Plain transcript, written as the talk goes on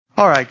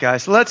All right,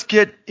 guys, let's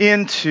get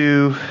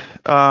into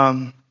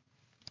God's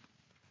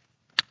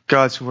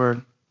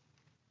Word.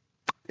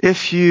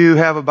 If you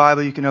have a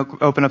Bible, you can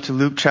open up to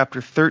Luke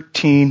chapter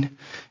 13.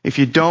 If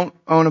you don't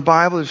own a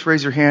Bible, just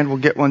raise your hand. We'll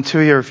get one to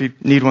you, or if you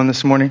need one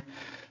this morning.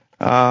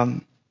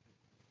 Feel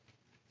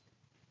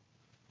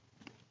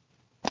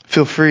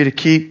free to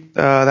keep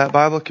that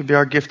Bible. It could be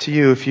our gift to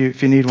you if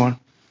you need one.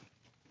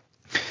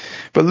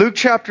 But Luke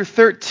chapter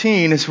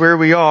 13 is where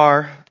we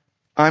are.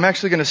 I'm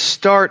actually going to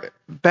start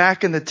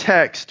back in the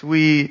text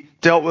we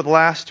dealt with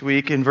last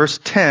week in verse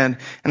 10,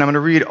 and I'm going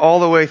to read all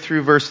the way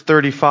through verse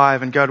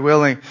 35, and God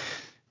willing,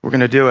 we're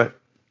going to do it.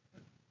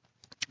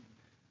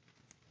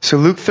 So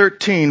Luke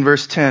 13,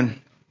 verse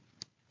 10.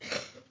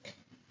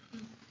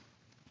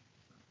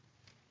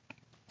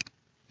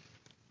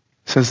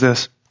 Says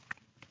this.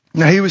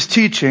 Now he was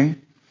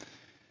teaching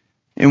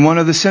in one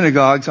of the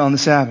synagogues on the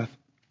Sabbath.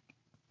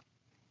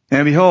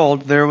 And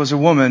behold, there was a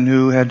woman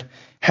who had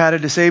a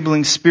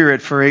disabling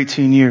spirit for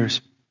 18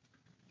 years.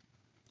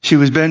 She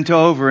was bent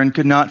over and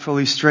could not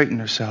fully straighten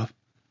herself.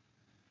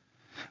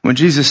 When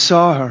Jesus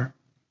saw her,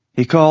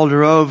 he called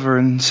her over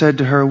and said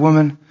to her,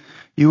 "Woman,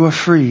 you are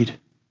freed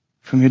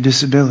from your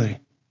disability."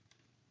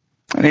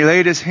 And he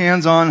laid his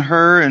hands on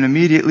her, and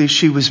immediately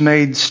she was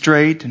made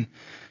straight, and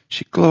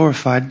she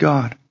glorified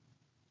God.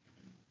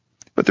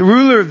 But the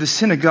ruler of the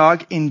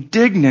synagogue,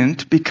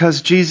 indignant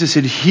because Jesus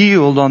had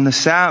healed on the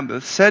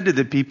Sabbath, said to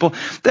the people,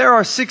 "There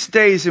are 6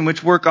 days in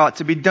which work ought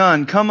to be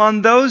done. Come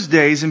on those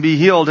days and be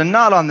healed, and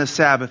not on the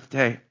Sabbath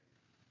day."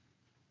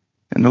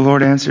 And the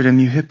Lord answered him,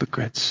 "You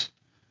hypocrites!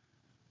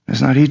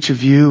 Does not each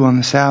of you on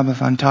the Sabbath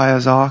untie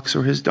his ox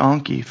or his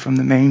donkey from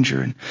the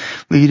manger and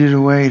lead it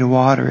away to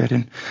water it?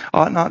 And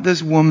ought not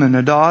this woman,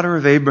 a daughter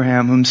of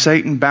Abraham, whom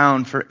Satan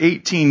bound for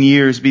 18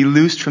 years, be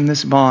loosed from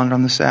this bond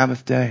on the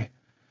Sabbath day?"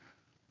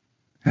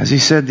 As he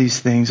said these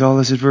things, all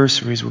his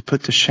adversaries were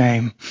put to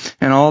shame,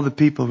 and all the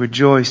people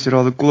rejoiced at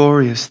all the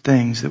glorious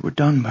things that were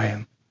done by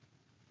him.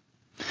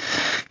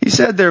 He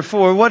said,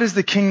 therefore, "What is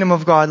the kingdom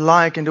of God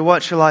like, and to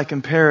what shall I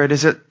compare it?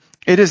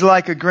 It is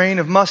like a grain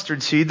of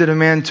mustard seed that a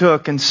man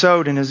took and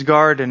sowed in his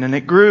garden, and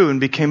it grew and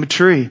became a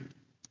tree.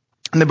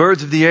 And the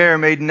birds of the air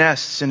made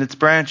nests in its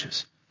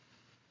branches."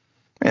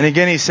 And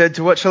again he said,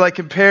 "To what shall I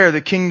compare the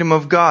kingdom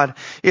of God?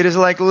 It is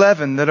like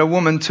leaven that a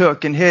woman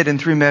took and hid in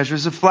 3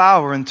 measures of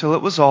flour until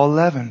it was all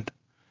leavened."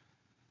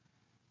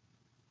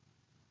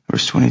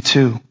 Verse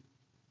 22.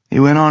 He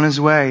went on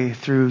his way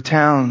through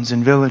towns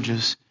and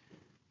villages,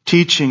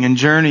 teaching and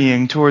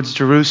journeying towards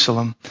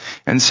Jerusalem.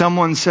 And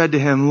someone said to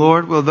him,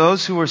 "Lord, will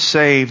those who are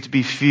saved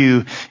be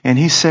few?" And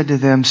he said to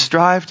them,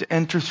 "Strive to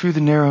enter through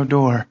the narrow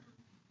door.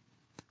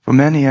 For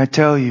many, I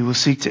tell you, will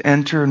seek to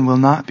enter and will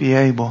not be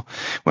able.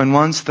 When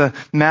once the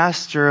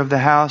master of the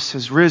house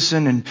has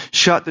risen and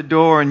shut the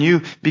door, and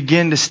you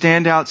begin to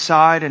stand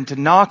outside and to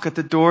knock at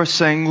the door,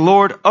 saying,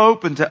 'Lord,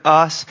 open to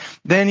us,'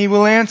 then he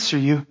will answer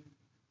you,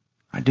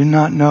 'I do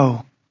not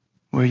know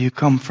where you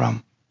come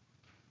from.'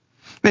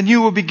 Then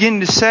you will begin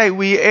to say,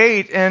 'We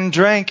ate and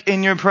drank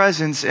in your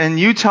presence, and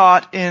you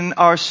taught in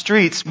our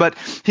streets.' But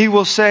he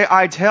will say,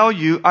 'I tell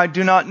you, I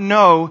do not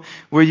know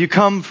where you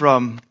come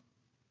from.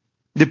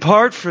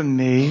 Depart from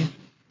me,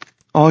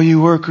 all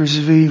you workers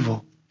of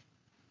evil.'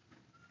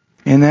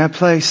 In that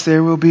place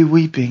there will be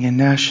weeping and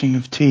gnashing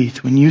of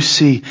teeth when you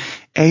see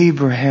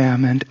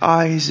Abraham and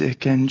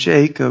Isaac and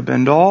Jacob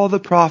and all the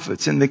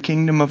prophets in the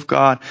kingdom of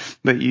God,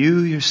 but you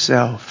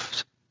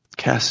yourselves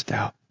cast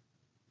out.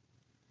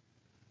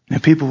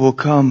 And people will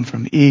come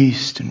from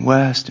east and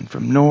west and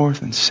from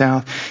north and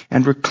south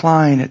and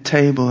recline at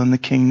table in the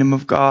kingdom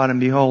of God. And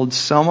behold,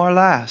 some are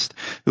last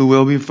who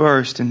will be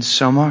first, and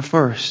some are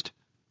first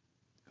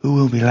who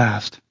will be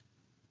last."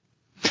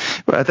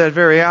 But at that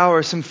very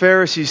hour, some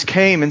Pharisees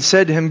came and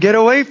said to him, "Get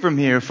away from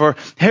here, for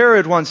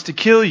Herod wants to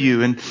kill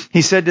you." And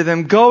he said to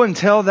them, "Go and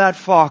tell that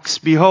fox,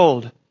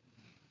 behold,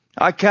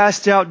 I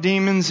cast out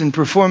demons and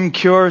perform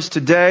cures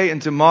today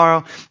and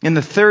tomorrow. And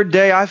the 3rd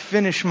day I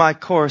finish my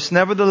course.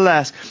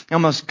 Nevertheless, I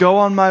must go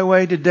on my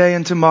way today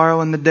and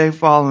tomorrow and the day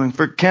following.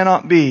 For it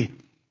cannot be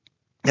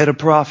that a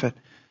prophet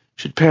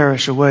should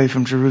perish away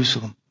from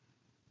Jerusalem.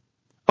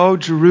 O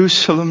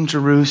Jerusalem,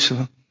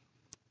 Jerusalem,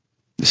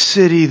 the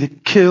city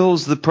that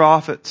kills the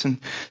prophets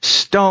and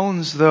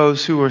stones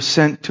those who are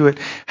sent to it.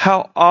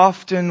 How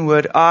often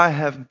would I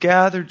have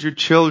gathered your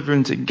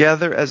children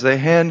together as a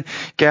hen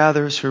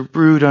gathers her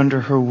brood under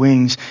her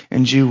wings,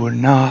 and you were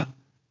not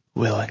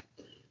willing.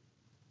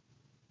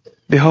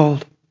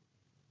 Behold,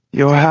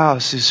 your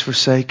house is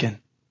forsaken.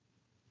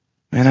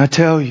 And I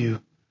tell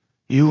you,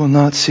 you will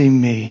not see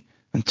me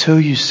until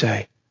you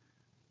say,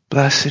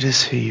 'Blessed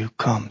is he who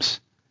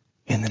comes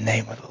in the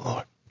name of the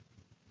Lord.'"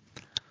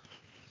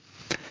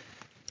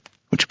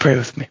 Would you pray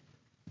with me?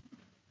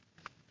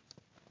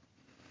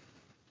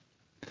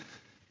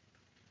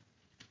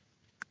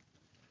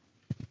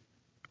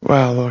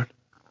 Wow, Lord.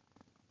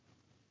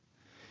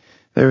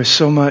 There is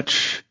so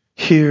much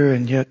here,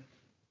 and yet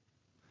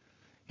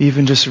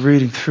even just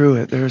reading through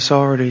it, there is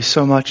already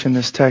so much in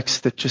this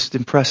text that just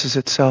impresses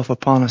itself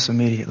upon us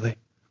immediately.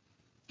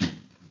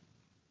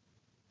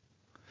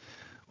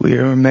 We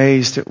are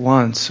amazed at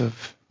once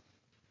of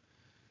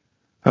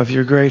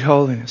your great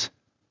holiness.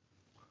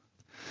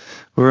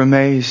 We're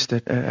amazed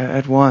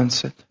at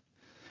once at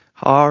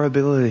our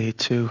ability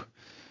to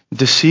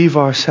deceive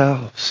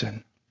ourselves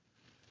and,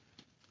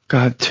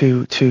 God,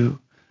 to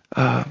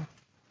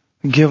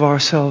give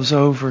ourselves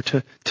over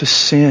to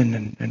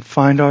sin and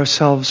find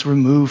ourselves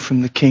removed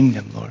from the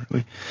kingdom, Lord.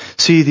 We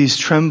see these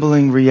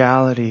trembling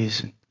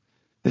realities in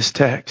this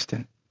text,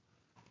 and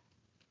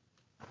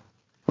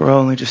we're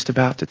only just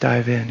about to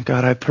dive in.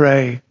 God, I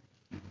pray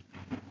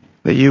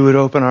that you would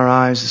open our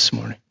eyes this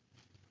morning.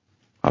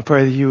 I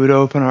pray that you would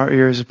open our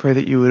ears. I pray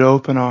that you would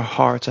open our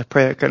hearts. I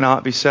pray it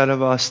cannot be said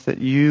of us that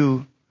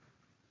you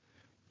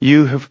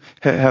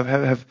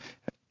have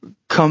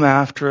come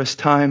after us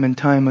time and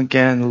time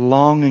again,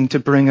 longing to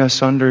bring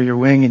us under your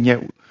wing, and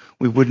yet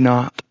we would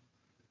not.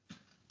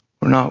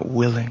 We're not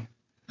willing.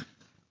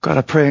 God,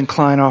 I pray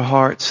incline our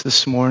hearts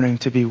this morning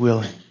to be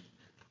willing.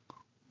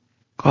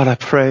 God, I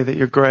pray that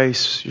your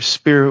grace, your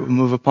Spirit would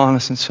move upon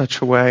us in such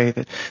a way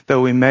that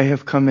though we may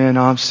have come in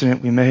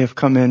obstinate, we may have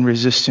come in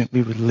resistant,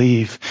 we would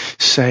leave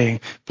saying,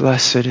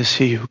 blessed is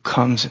he who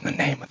comes in the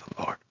name of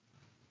the Lord.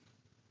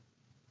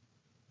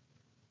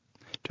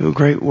 Do a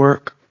great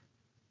work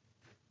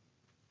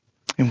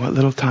in what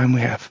little time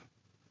we have.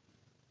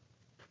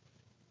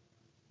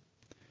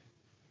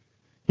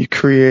 You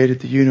created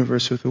the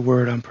universe with a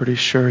word. I'm pretty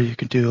sure you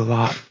could do a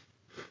lot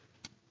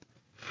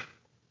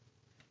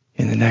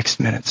in the next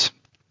minutes.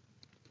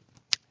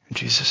 In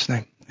Jesus'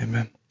 name,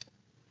 amen.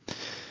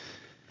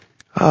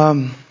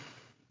 Well,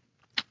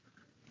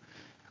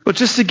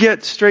 just to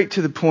get straight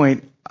to the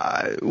point,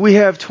 we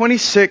have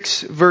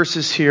 26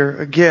 verses here.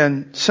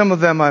 Again, some of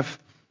them I've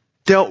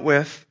dealt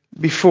with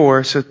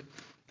before, so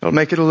it'll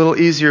make it a little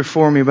easier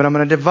for me, but I'm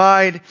going to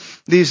divide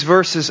these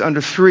verses under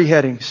three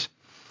headings.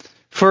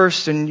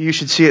 First, and you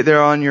should see it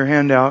there on your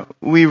handout,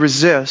 we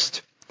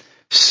resist.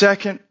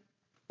 Second,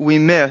 we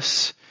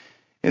miss.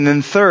 And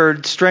then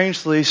third,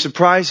 strangely,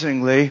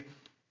 surprisingly,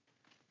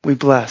 we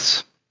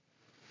bless.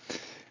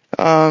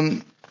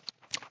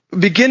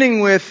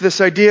 Beginning with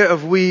this idea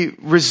of we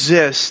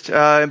resist,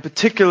 in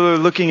particular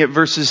looking at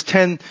verses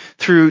 10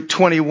 through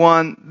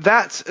 21,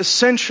 that's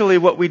essentially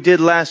what we did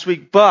last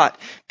week. But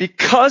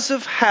because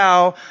of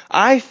how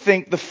I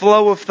think the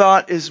flow of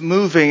thought is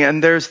moving,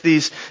 and there's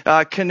these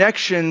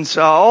connections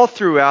all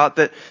throughout,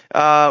 that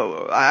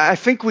I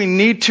think we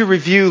need to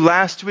review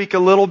last week a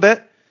little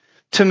bit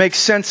to make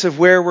sense of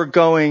where we're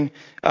going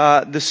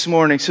this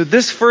morning. So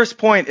this first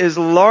point is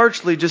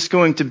largely just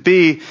going to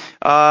be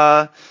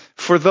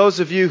for those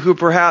of you who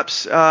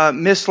perhaps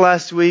missed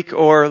last week,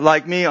 or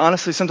like me,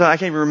 honestly, sometimes I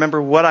can't even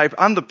remember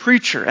I'm the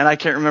preacher and I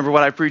can't remember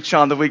what I preached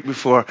on the week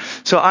before.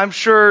 So I'm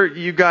sure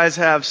you guys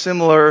have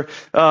similar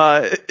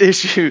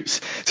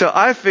issues. So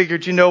I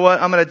figured, you know what,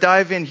 I'm going to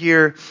dive in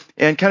here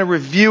and kind of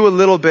review a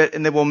little bit,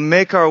 and then we'll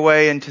make our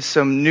way into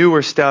some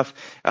newer stuff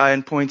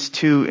in points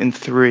 2 and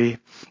 3.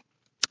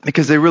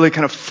 Because they really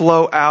kind of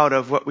flow out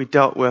of what we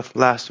dealt with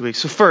last week.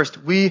 So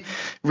first, we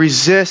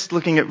resist,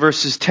 looking at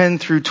verses 10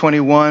 through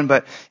 21,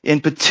 but in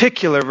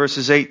particular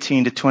verses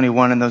 18 to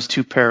 21 in those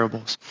two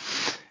parables.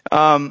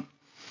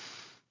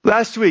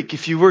 Last week,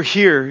 if you were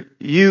here,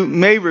 you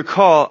may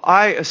recall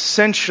I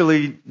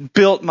essentially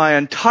built my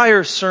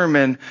entire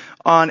sermon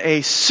on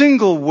a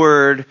single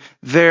word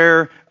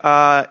there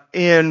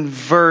in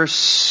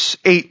verse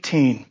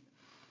 18.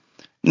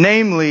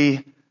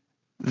 Namely,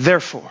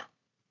 therefore.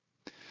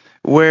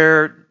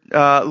 Where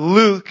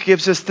Luke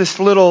gives us this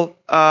little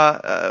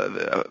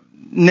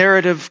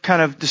narrative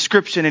kind of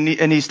description,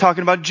 and he's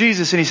talking about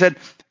Jesus, and he said,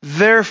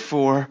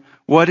 therefore,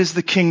 what is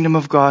the kingdom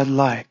of God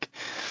like?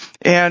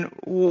 And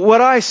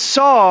what I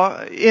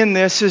saw in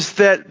this is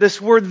that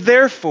this word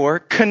therefore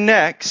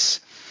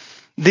connects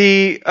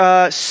the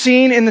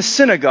scene in the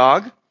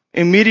synagogue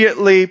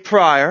immediately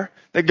prior,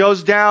 that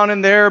goes down in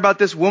there about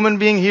this woman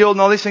being healed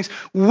and all these things,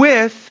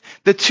 with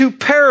the two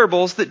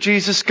parables that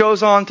Jesus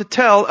goes on to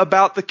tell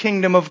about the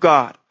kingdom of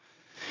God.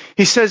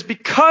 He says,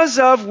 because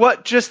of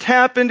what just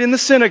happened in the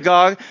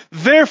synagogue,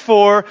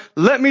 therefore,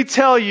 let me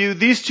tell you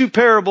these two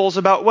parables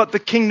about what the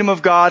kingdom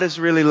of God is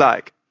really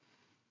like.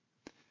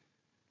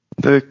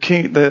 The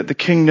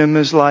kingdom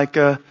is like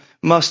a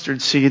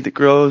mustard seed that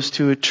grows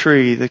to a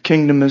tree. The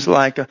kingdom is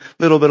like a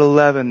little bit of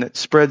leaven that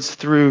spreads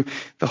through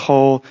the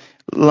whole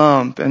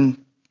lump. And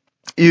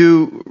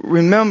you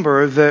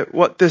remember that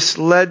what this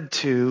led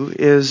to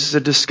is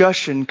a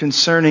discussion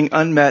concerning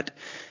unmet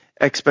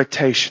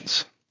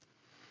expectations.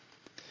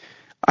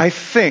 I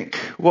think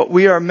what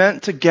we are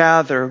meant to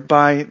gather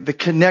by the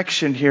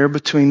connection here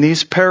between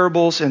these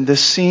parables and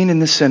this scene in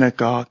the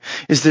synagogue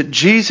is that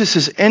Jesus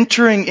is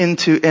entering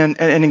into and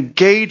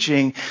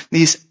engaging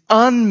these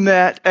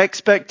unmet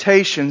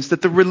expectations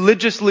that the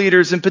religious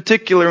leaders in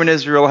particular in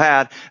Israel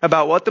had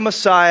about what the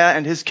Messiah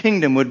and his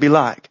kingdom would be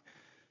like.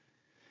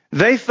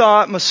 They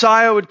thought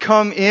Messiah would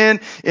come in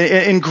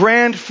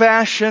grand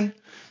fashion,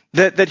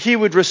 that he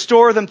would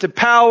restore them to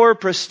power,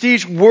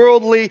 prestige,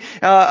 worldly,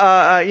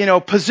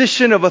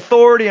 position of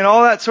authority and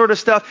all that sort of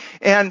stuff.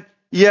 And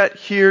yet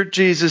here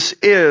Jesus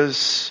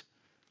is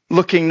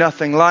looking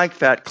nothing like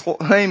that,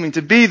 claiming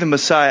to be the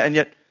Messiah, and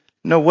yet,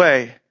 no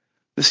way,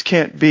 this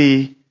can't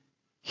be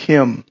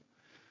him.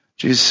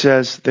 Jesus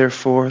says,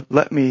 therefore,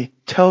 let me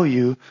tell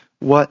you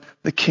what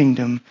the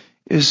kingdom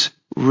is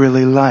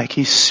really like.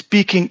 He's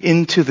speaking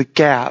into the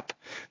gap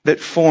that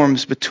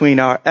forms between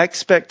our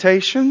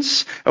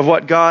expectations of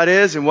what God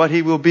is and what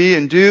He will be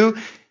and do,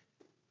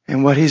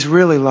 and what He's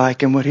really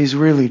like and what He's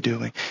really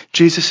doing.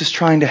 Jesus is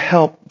trying to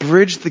help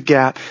bridge the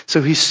gap,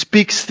 so He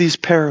speaks these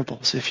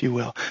parables, if you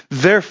will.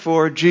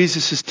 Therefore,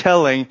 Jesus is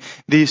telling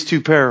these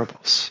two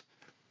parables.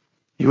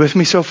 You with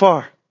me so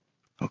far?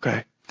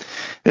 Okay.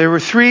 There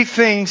were three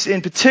things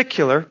in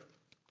particular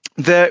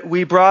that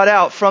we brought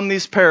out from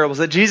these parables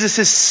that Jesus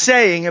is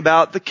saying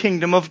about the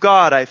kingdom of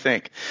God, I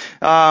think.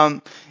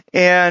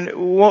 And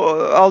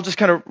I'll just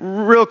kind of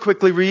real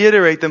quickly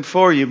reiterate them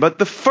for you. But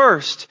the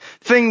first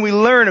thing we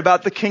learn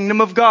about the kingdom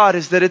of God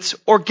is that it's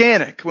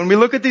organic. When we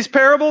look at these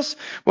parables,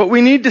 what we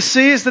need to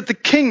see is that the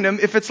kingdom,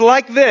 if it's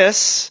like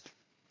this,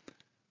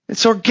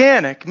 it's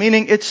organic,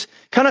 meaning it's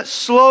kind of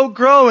slow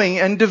growing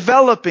and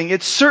developing.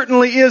 It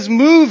certainly is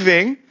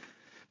moving,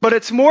 but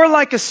it's more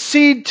like a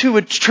seed to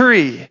a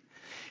tree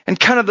and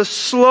kind of the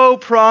slow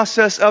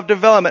process of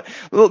development.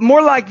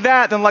 More like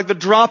that than like the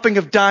dropping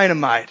of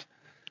dynamite.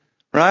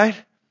 Right?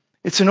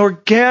 It's an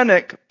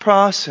organic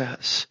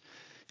process.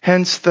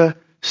 Hence the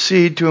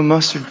seed to a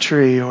mustard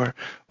tree or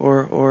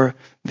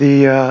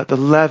the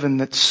leaven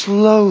that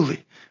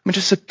slowly,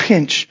 just a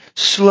pinch,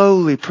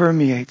 slowly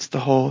permeates the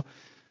whole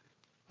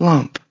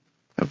lump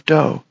of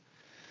dough.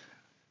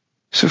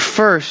 So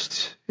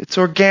first, it's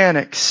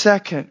organic.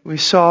 Second, we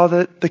saw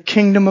that the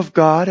kingdom of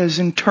God is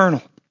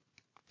internal.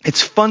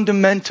 It's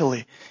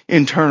fundamentally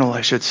internal,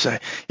 I should say.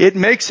 It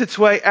makes its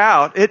way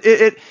out.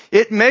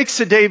 It makes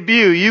a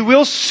debut. You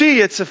will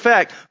see its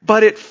effect,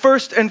 but it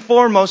first and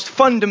foremost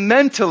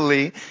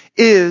fundamentally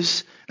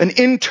is an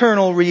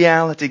internal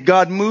reality.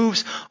 God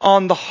moves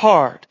on the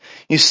heart.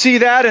 You see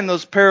that in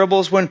those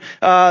parables when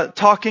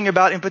talking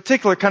about in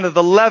particular kind of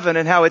the leaven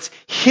and how it's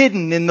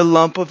hidden in the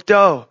lump of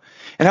dough.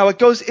 And how it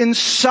goes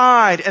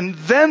inside, and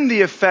then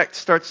the effect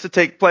starts to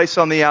take place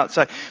on the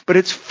outside. But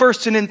it's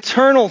first an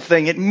internal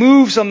thing. It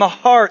moves on the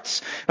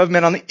hearts of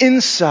men on the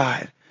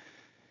inside.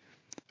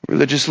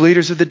 Religious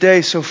leaders of the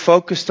day so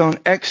focused on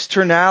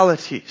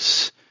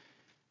externalities.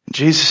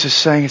 Jesus is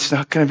saying it's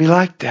not going to be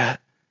like that.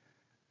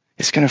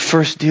 It's going to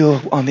first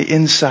deal on the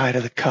inside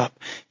of the cup.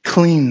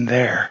 Clean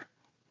there.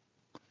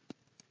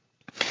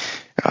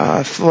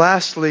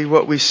 Lastly,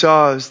 what we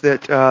saw is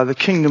that the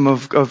kingdom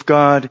of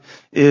God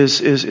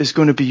is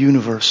going to be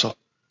universal.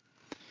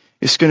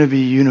 It's going to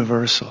be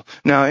universal.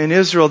 Now, in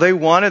Israel, they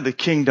wanted the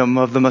kingdom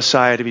of the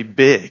Messiah to be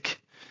big.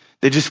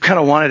 They just kind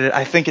of wanted it.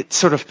 I think it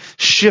sort of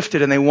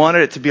shifted, and they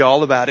wanted it to be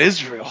all about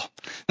Israel,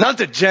 not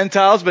the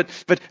Gentiles, but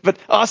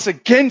us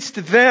against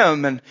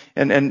them.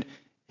 And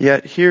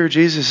yet here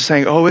Jesus is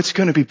saying, "Oh, it's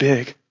going to be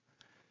big."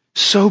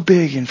 So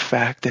big, in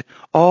fact, that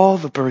all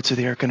the birds of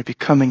the air are going to be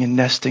coming and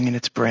nesting in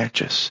its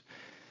branches.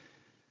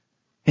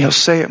 He'll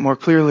say it more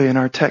clearly in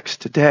our text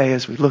today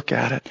as we look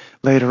at it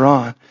later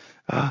on.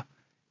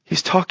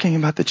 He's talking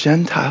about the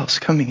Gentiles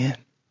coming in.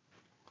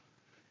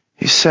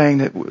 He's saying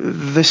that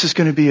this is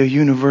going to be a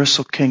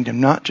universal kingdom,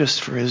 not just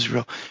for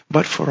Israel,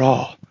 but for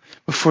all,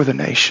 for the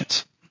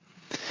nations.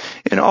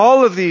 In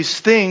all of these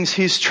things,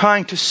 he's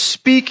trying to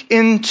speak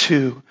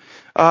into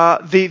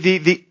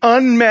the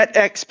unmet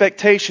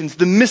expectations,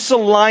 the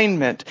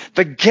misalignment,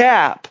 the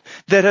gap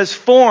that has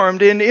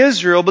formed in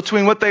Israel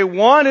between what they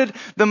wanted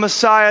the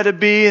Messiah to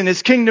be and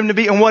His kingdom to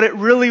be and what it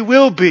really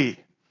will be.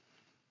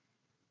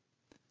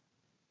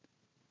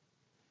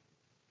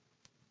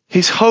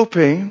 He's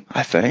hoping,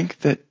 I think,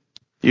 that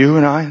you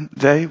and I and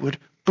they would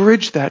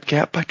bridge that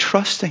gap by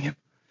trusting Him.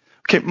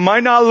 Okay, it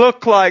might not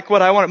look like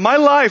what I wanted. My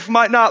life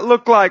might not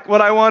look like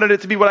what I wanted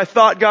it to be, what I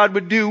thought God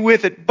would do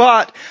with it.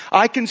 But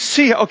I can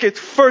see, okay, it's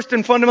first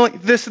and fundamentally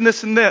this and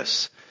this and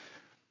this.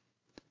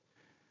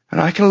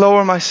 And I can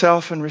lower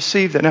myself and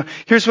receive that. Now,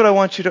 here's what I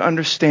want you to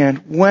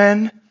understand.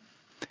 When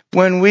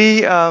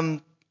we,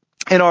 in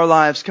our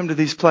lives, come to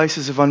these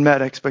places of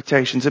unmet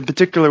expectations, in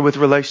particular with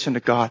relation to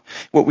God,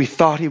 what we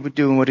thought He would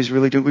do and what He's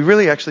really doing, we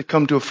really actually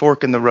come to a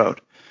fork in the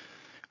road.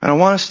 And I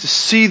want us to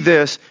see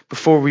this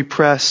before we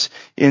press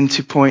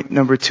into point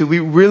number 2. We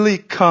really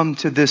come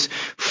to this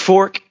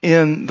fork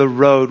in the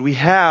road. We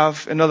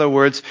have, in other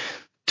words,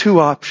 two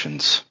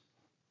options.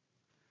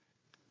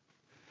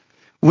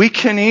 We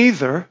can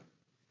either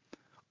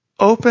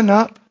open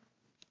up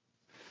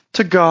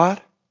to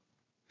God,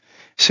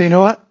 say, you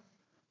know what?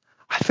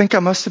 I think I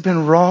must have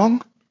been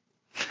wrong.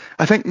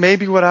 I think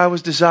maybe what I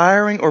was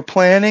desiring or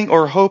planning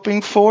or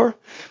hoping for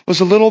was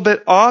a little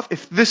bit off.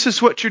 If this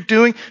is what you're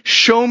doing,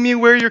 show me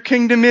where your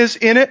kingdom is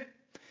in it.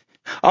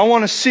 I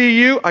want to see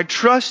you. I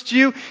trust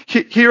you.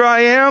 Here I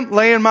am,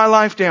 laying my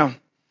life down.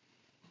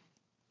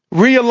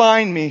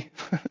 Realign me.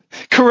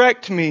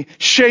 Correct me.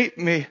 Shape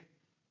me.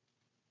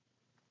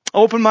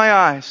 Open my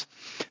eyes.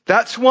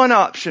 That's one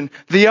option.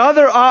 The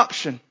other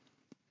option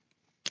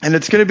And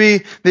it's going to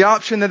be the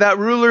option that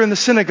ruler in the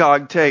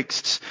synagogue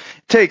takes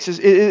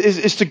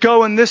is to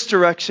go in this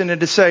direction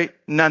and to say,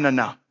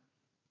 no.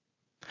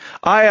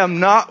 I am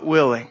not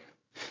willing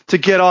to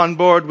get on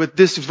board with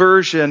this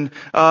version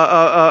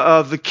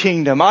of the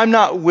kingdom. I'm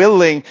not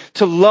willing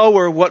to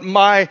lower what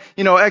my,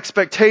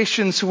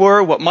 expectations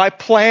were, what my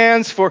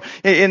plans for,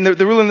 in the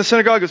ruler in the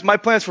synagogue was my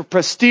plans for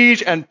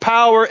prestige and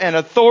power and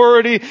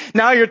authority.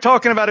 Now you're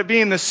talking about it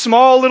being this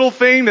small little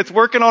thing that's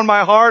working on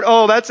my heart.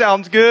 Oh, that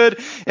sounds good.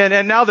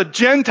 And now the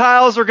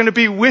Gentiles are going to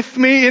be with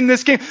me in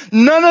this kingdom.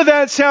 None of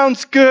that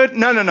sounds good.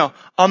 No.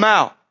 I'm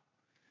out.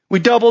 We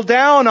double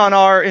down on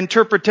our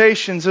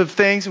interpretations of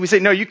things and we say,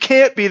 no, you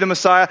can't be the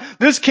Messiah.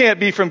 This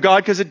can't be from God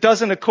because it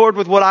doesn't accord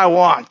with what I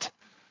want.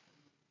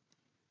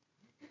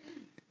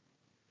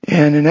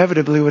 And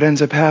inevitably what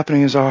ends up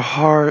happening is our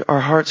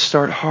hearts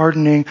start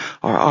hardening,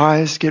 our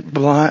eyes get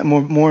blind,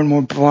 more and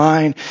more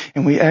blind,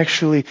 and we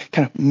actually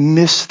kind of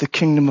miss the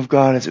kingdom of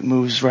God as it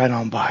moves right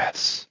on by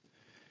us.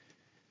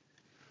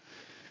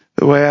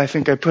 The way I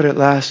think I put it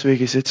last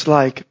week is it's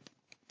like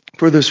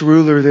for this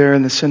ruler there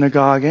in the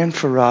synagogue and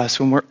for us,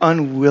 when we're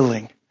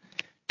unwilling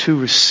to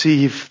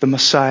receive the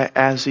Messiah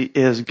as He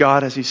is,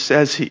 God as He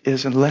says He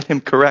is, and let Him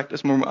correct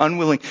us, when we're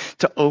unwilling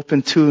to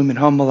open to Him and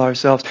humble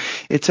ourselves,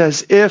 it's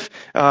as if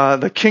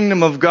the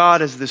kingdom of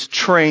God is this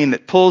train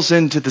that pulls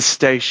into the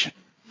station.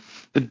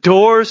 The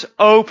doors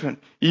open.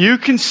 You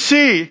can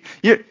see,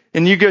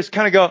 and you just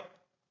kind of go,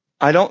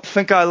 I don't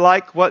think I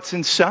like what's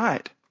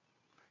inside.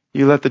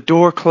 You let the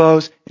door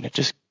close, and it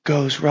just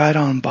goes right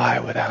on by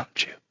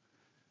without you.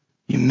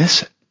 You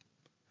miss it.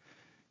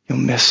 You'll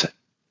miss it.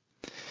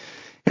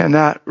 And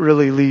that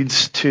really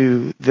leads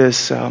to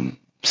this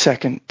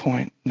second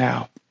point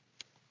now.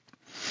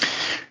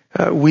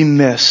 We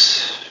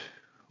miss.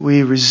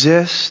 We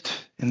resist,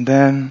 and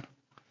then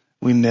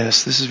we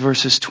miss. This is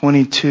verses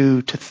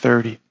 22 to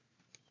 30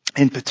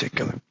 in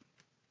particular.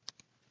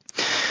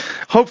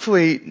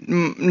 Hopefully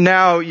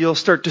now you'll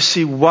start to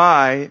see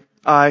why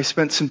I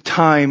spent some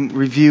time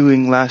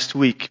reviewing last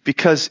week,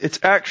 because it's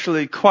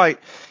actually quite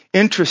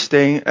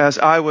interesting. As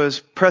I was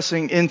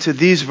pressing into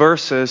these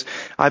verses,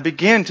 I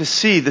began to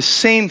see the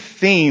same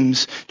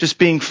themes just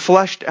being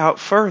fleshed out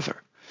further.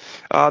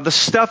 The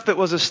stuff that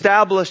was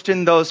established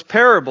in those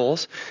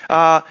parables,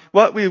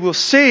 what we will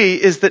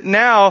see is that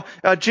now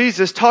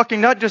Jesus, talking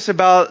not just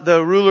about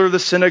the ruler of the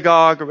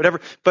synagogue or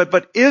whatever,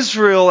 but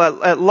Israel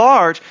at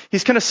large,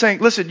 He's kind of saying,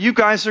 listen, you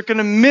guys are going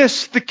to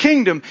miss the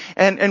kingdom.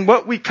 And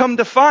what we come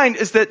to find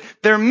is that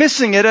they're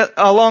missing it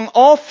along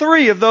all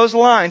three of those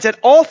lines, at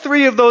all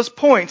three of those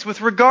points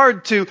with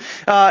regard to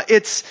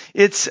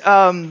its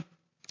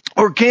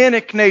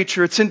organic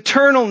nature, its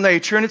internal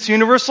nature, and its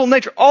universal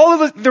nature. All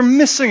of it, they're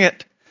missing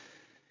it.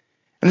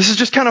 And this is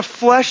just kind of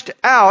fleshed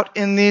out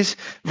in these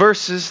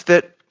verses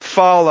that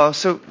follow.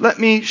 So let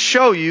me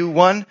show you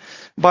one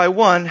by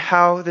one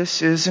how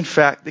this is in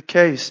fact the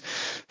case.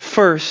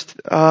 First,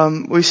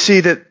 we see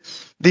that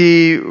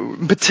the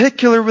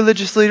particular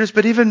religious leaders,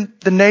 but even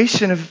the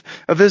nation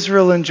of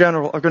Israel in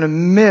general, are going to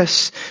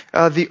miss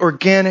the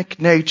organic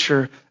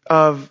nature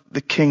of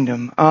the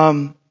kingdom.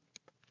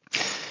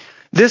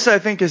 This, I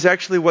think, is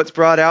actually what's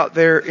brought out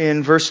there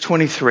in verse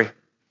 23.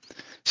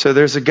 So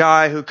there's a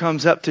guy who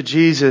comes up to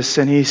Jesus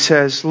and he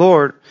says,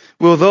 Lord,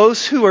 will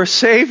those who are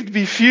saved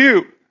be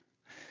few?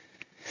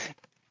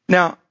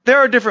 Now, there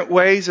are different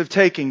ways of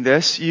taking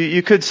this.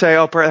 You could say,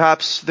 oh,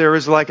 perhaps there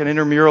is like an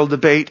intramural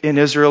debate in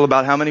Israel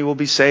about how many will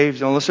be saved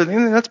and all this sort of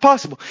thing. That's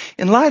possible.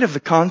 In light of the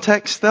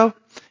context, though,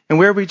 and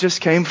where we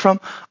just came from,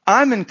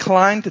 I'm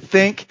inclined to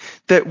think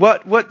that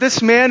what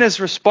this man is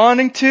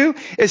responding to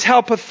is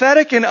how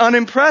pathetic and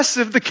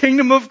unimpressive the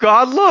kingdom of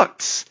God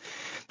looks.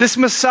 This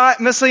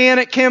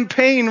messianic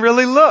campaign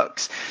really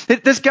looks.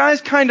 This guy's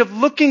kind of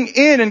looking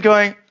in and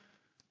going,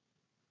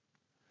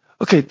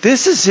 okay,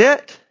 this is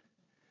it.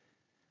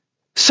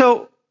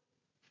 So,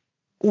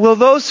 will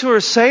those who are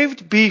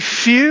saved be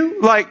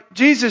few? Like,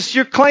 Jesus,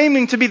 you're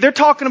claiming to be, they're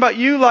talking about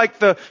you like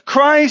the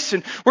Christ,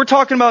 and we're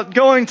talking about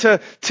going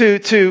to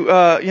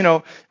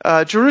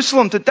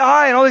Jerusalem to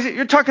die and all these.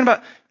 You're talking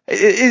about,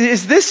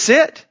 is this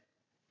it?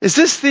 Is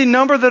this the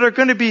number that are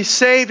going to be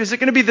saved? Is it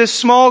going to be this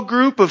small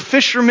group of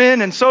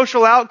fishermen and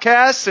social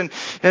outcasts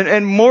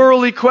and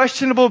morally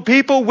questionable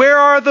people? Where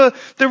are the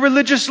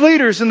religious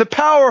leaders and the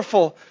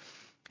powerful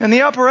and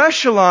the upper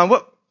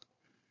echelon?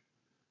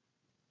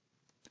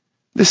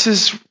 This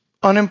is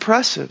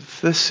unimpressive.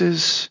 This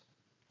is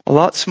a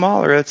lot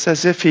smaller. It's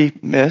as if he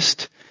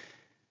missed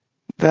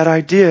that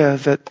idea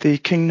that the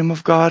kingdom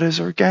of God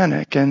is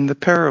organic, and the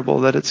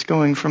parable that it's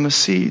going from a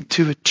seed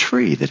to a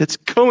tree,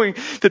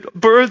 that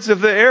birds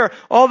of the air,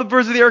 all the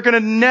birds of the air are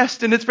going to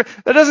nest in its.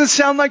 That doesn't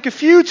sound like a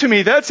few to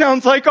me. That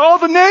sounds like all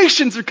the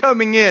nations are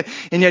coming in.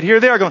 And yet here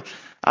they are going,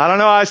 I don't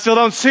know, I still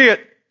don't see it.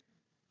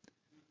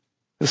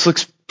 This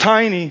looks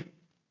tiny,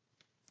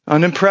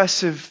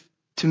 unimpressive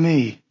to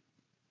me.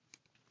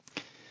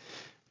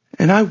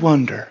 And I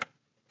wonder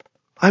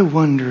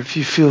if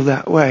you feel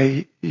that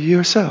way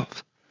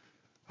yourself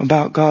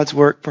about God's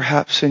work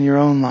perhaps in your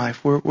own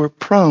life. We're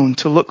prone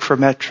to look for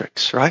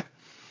metrics, right?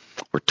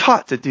 We're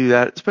taught to do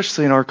that,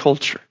 especially in our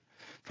culture.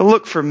 To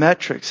look for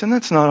metrics, and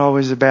that's not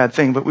always a bad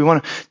thing, but we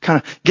want to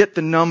kind of get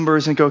the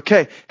numbers and go,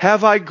 okay,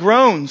 have I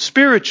grown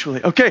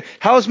spiritually? Okay,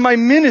 how's my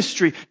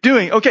ministry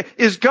doing? Okay,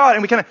 is God,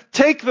 and we kind of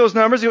take those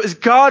numbers, is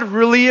God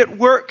really at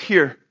work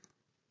here?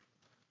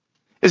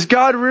 Is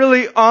God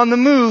really on the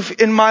move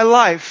in my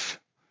life?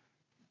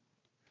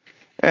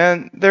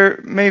 And there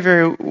may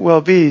very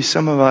well be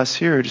some of us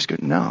here who just go,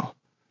 no.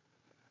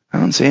 I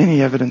don't see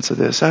any evidence of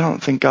this. I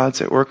don't think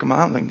God's at work. I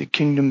don't think the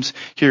kingdom's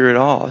here at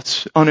all.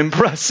 It's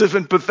unimpressive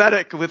and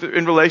pathetic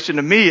in relation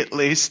to me, at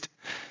least.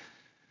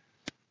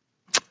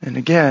 And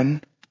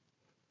again,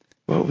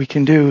 what we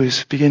can do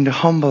is begin to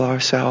humble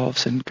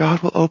ourselves, and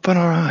God will open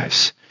our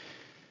eyes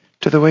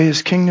to the way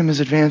His kingdom is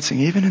advancing,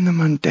 even in the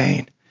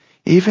mundane,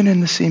 even in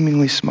the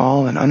seemingly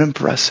small and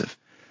unimpressive.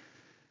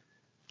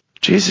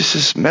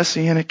 Jesus'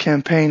 messianic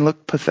campaign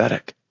looked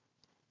pathetic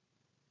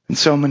in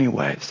so many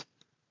ways.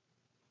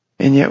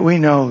 And yet we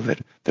know that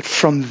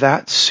from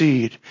that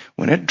seed,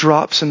 when it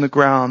drops in the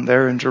ground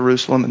there in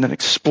Jerusalem and then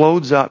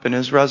explodes up in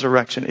His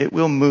resurrection, it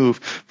will move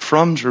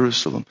from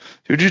Jerusalem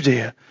to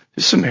Judea,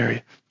 to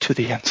Samaria, to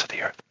the ends of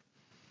the earth.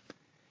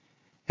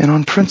 And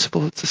on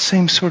principle, it's the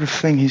same sort of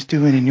thing He's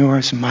doing in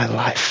yours and my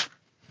life.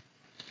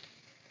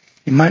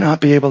 You might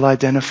not be able to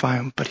identify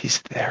Him, but He's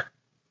there.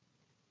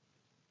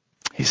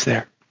 He's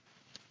there.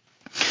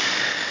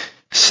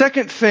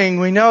 Second thing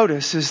we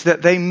notice is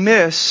that they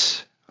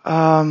miss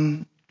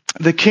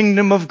the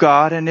kingdom of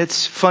God and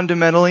its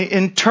fundamentally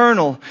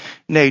internal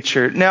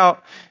nature. Now,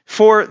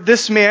 for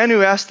this man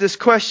who asked this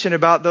question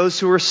about those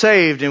who are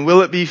saved and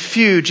will it be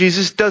few,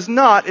 Jesus does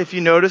not, if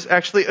you notice,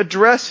 actually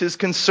address his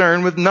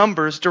concern with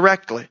numbers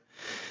directly.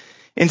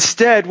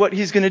 Instead, what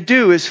he's going to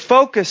do is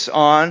focus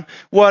on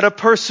what a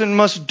person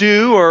must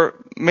do, or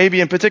maybe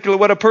in particular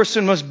what a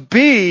person must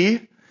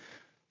be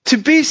to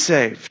be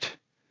saved.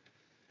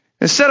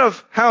 Instead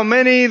of how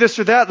many, this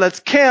or that,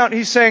 let's count,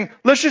 he's saying,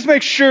 let's just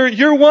make sure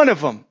you're one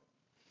of them.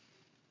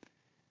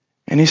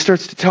 And he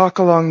starts to talk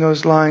along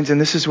those lines,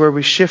 and this is where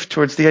we shift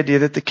towards the idea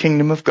that the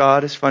kingdom of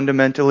God is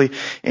fundamentally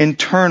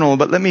internal.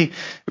 But let me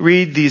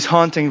read these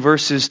haunting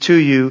verses to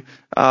you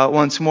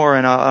once more,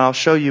 and I'll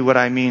show you what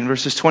I mean.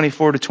 Verses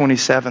 24 to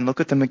 27.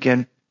 Look at them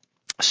again.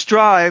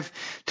 Strive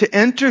to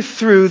enter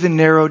through the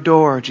narrow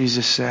door,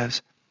 Jesus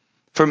says.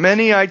 For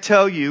many, I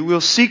tell you,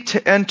 will seek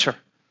to enter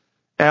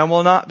and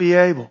will not be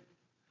able.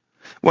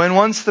 When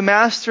once the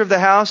master of the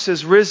house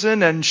has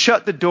risen and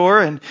shut the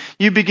door, and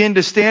you begin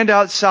to stand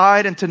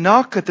outside and to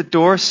knock at the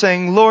door,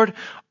 saying, Lord,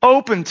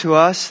 open to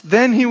us,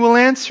 then He will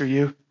answer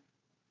you,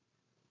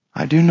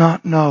 I do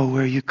not know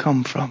where you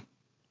come from.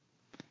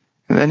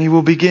 And then you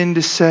will begin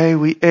to say,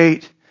 we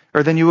ate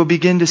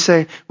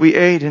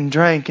and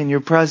drank in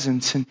your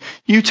presence, and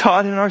you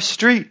taught in our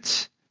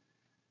streets.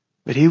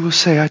 But He will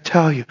say, I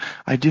tell you,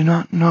 I do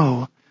not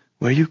know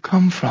where you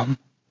come from.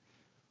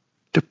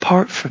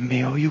 Depart from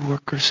me, O you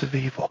workers of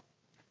evil.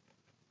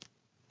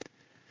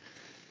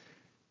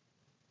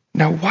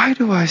 Now, why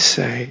do I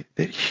say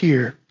that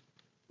here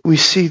we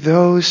see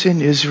those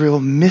in Israel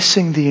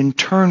missing the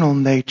internal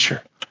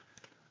nature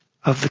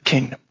of the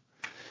kingdom?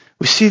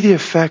 We see the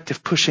effect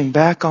of pushing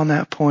back on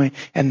that point,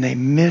 and they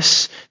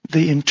miss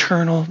the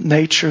internal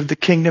nature of the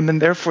kingdom,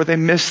 and therefore they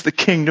miss the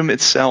kingdom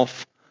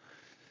itself.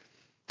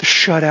 They're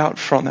shut out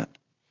from it.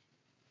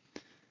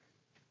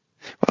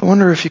 I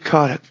wonder if you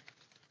caught it.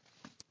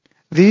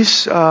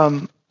 These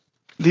men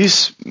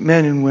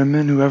and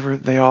women, whoever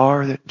they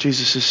are, that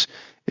Jesus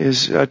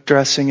is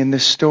addressing in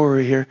this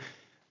story here,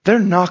 they're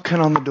knocking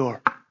on the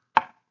door.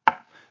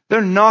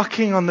 They're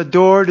knocking on the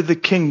door to the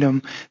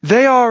kingdom.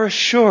 They are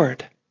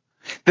assured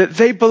that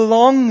they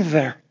belong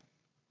there.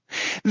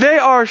 They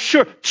are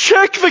sure.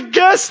 Check the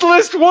guest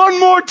list one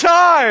more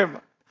time.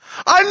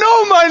 I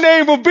know my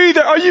name will be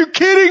there. Are you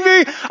kidding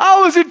me?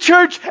 I was in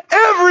church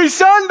every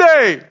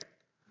Sunday.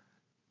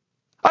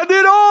 I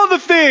did all the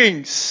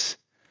things.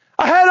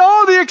 I had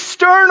all the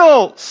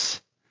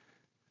externals.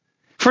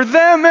 For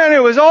them, man,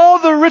 it was all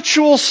the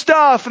ritual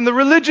stuff and the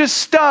religious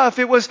stuff.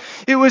 It was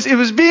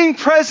being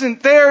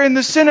present there in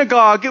the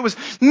synagogue. It was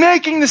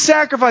making the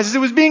sacrifices. It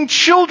was being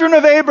children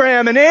of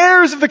Abraham and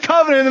heirs of the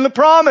covenant and the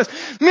promise.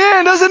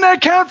 Man, doesn't that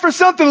count for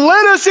something?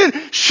 Let us in.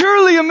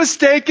 Surely a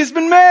mistake has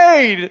been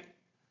made.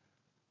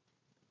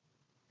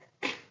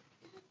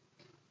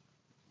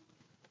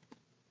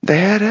 They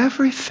had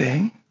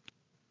everything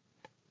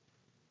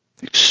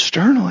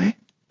externally,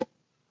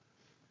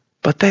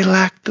 but they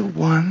lacked the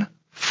one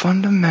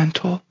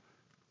fundamental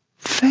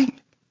thing.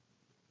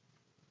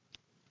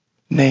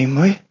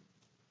 Namely,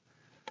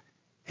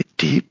 a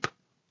deep,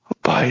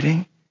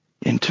 abiding,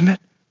 intimate,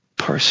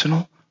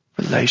 personal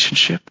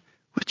relationship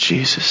with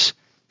Jesus,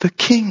 the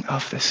King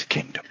of this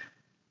kingdom.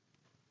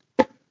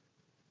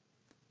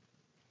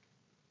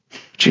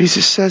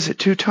 Jesus says it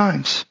 2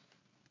 times.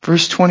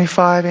 Verse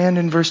 25 and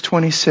in verse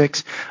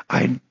 26.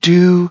 I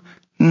do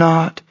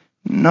not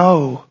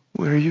know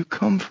where you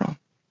come from.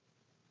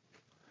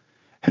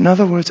 In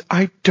other words,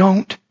 I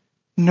don't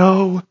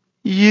know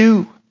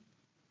you.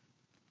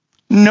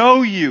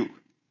 Know you.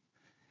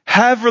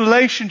 have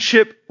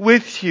relationship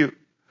with you.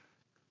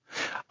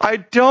 I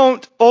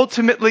don't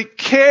ultimately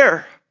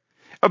care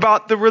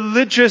about the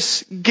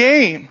religious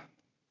game.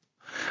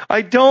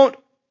 I don't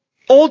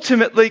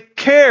ultimately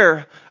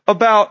care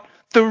about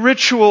the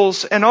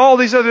rituals and all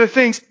these other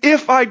things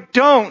if I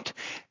don't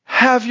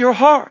have your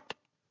heart.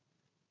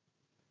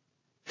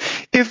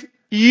 If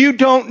you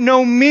don't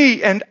know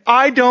me and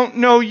I don't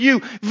know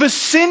you,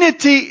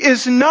 vicinity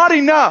is not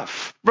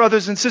enough,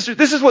 brothers and sisters.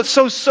 This is what's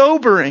so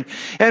sobering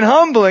and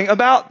humbling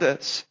about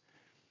this.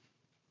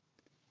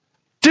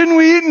 Didn't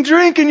we eat and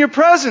drink in your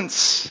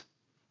presence?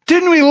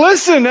 Didn't we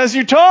listen as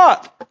you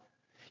taught?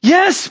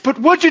 Yes, but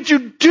what did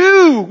you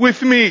do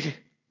with me?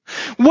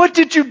 What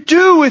did you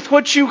do with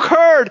what you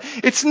heard?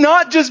 It's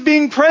not just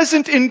being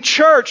present in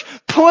church.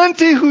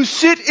 Plenty who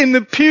sit in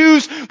the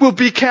pews will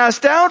be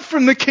cast out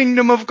from the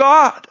kingdom of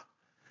God.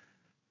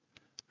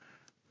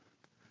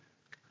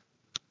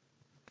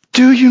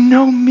 Do you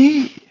know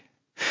me?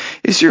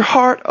 Is your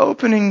heart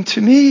opening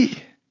to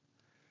me?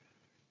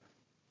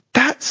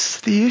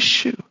 That's the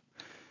issue.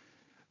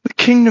 The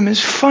kingdom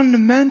is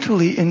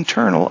fundamentally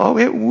internal. Oh,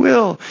 it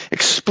will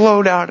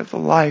explode out of the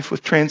life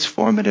with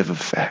transformative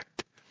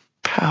effect,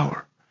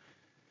 power.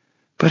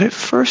 But it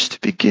first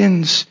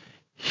begins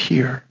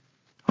here,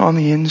 on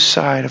the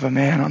inside of a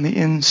man, on the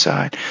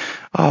inside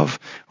of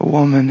a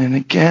woman. And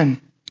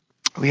again,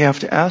 we have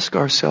to ask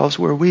ourselves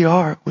where we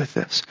are with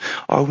this.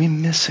 Are we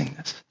missing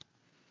this?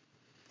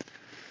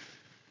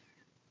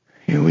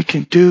 You know, we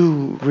can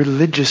do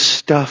religious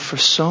stuff for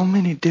so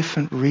many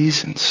different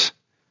reasons.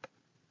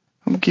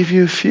 I'll give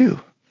you a few.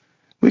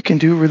 We can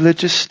do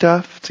religious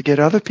stuff to get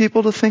other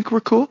people to think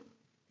we're cool.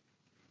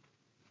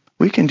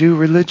 We can do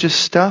religious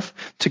stuff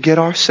to get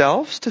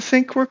ourselves to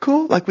think we're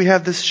cool, like we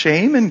have this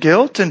shame and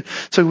guilt, and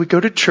so we go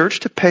to church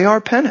to pay our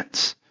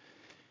penance.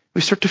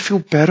 We start to feel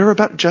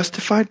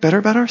justified, better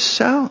about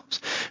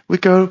ourselves. We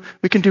can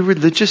do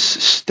religious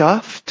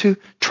stuff to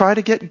try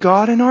to get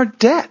God in our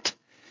debt.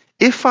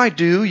 If I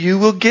do, you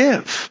will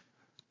give.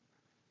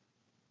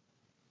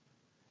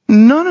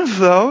 None of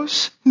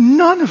those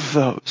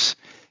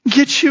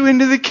get you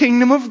into the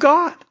kingdom of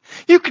God.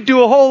 You could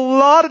do a whole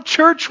lot of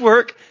church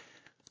work,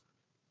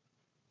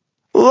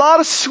 a lot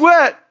of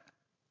sweat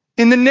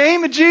in the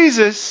name of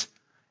Jesus,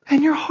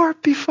 and your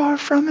heart be far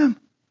from Him.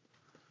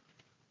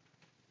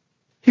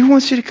 He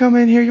wants you to come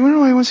in here. You want to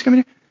know why He wants you to come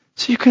in here?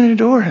 So you can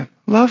adore Him,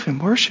 love Him,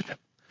 worship Him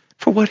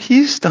for what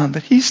He's done,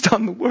 that He's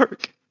done the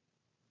work.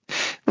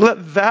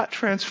 Let that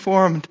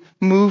transform,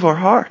 move our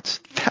hearts.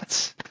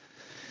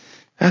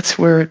 That's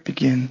where it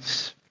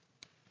begins.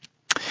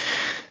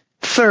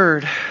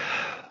 Third,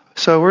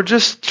 so we're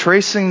just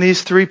tracing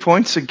these 3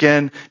 points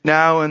again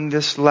now in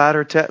this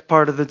latter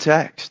part of the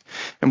text.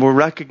 And we're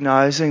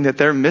recognizing that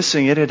they're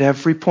missing it at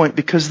every point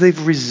because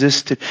they've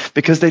resisted,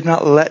 because they've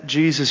not let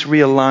Jesus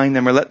realign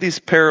them or let these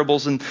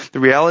parables and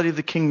the reality of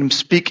the kingdom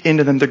speak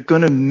into them. They're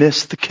going to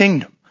miss the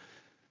kingdom.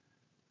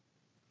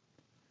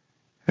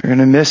 They're going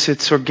to miss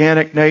its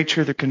organic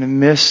nature. They're going to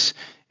miss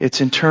its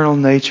internal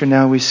nature.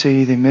 Now we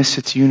see they miss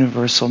its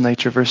universal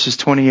nature. Verses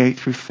 28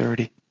 through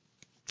 30.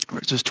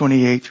 Verses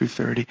 28 through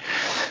 30.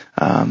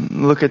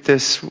 Look at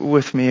this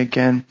with me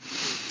again.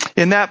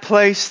 In that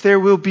place there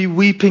will be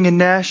weeping and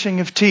gnashing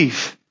of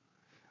teeth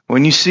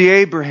when you see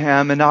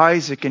Abraham and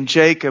Isaac and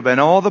Jacob and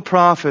all the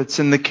prophets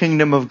in the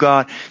kingdom of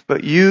God,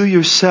 but you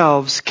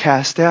yourselves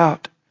cast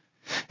out.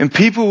 And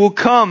people will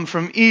come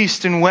from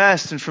east and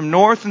west and from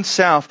north and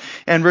south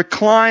and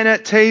recline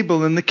at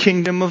table in the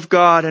kingdom of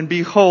God. And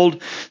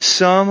behold,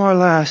 some are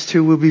last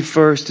who will be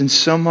first, and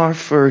some are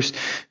first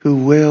who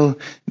will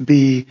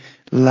be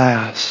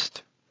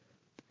last.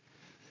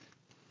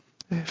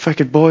 If I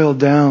could boil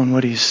down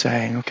what he's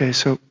saying, okay,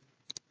 so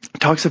he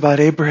talks about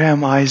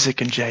Abraham,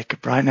 Isaac, and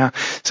Jacob. Right now,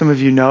 some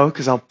of you know,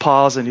 because I'll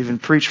pause and even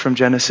preach from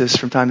Genesis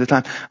from time to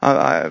time.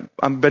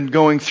 I've been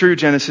going through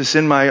Genesis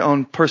in my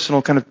own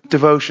personal kind of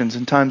devotions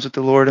and times with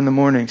the Lord in the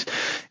mornings.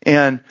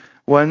 And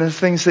one of the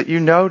things that you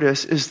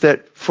notice is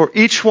that for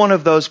each one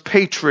of those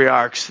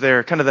patriarchs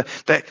there, kind of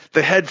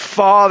the head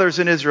fathers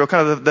in Israel,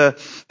 kind of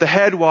the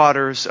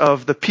headwaters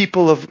of the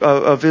people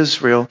of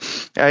Israel,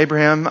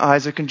 Abraham,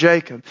 Isaac, and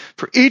Jacob,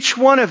 for each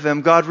one of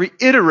them, God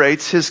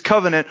reiterates His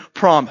covenant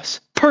promise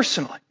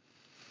personally.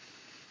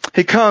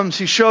 He comes,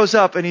 He shows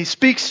up, and He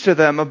speaks to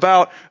them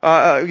about,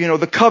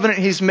 the covenant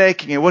He's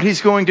making and what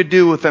He's going to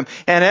do with them.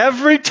 And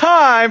every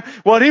time,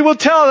 what He will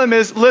tell them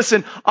is,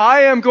 listen,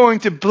 I am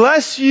going to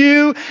bless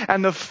you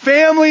and the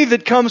family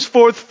that comes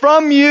forth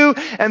from you.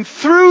 And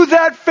through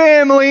that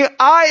family,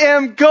 I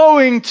am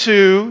going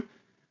to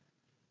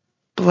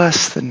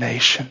bless the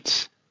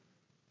nations.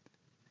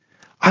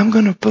 I'm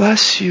going to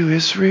bless you,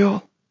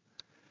 Israel.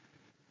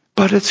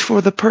 But it's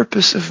for the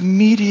purpose of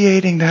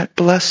mediating that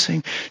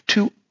blessing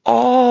to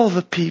all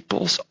the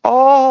peoples,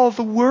 all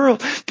the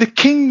world. The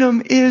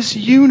kingdom is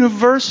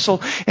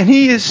universal. And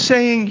He is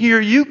saying here,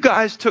 you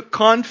guys took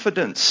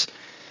confidence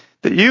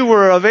that you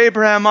were of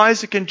Abraham,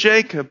 Isaac, and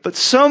Jacob. But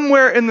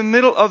somewhere in the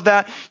middle of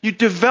that, you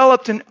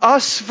developed an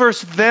us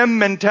versus them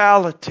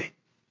mentality.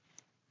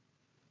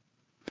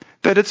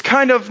 That it's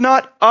kind of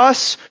not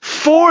us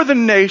for the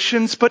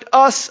nations, but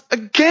us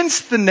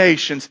against the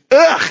nations.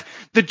 Ugh!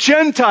 The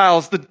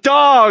Gentiles, the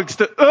dogs,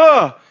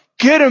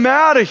 get them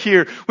out of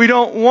here. We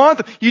don't want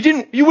them.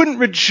 You wouldn't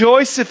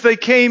rejoice if they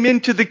came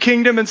into the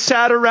kingdom and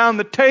sat around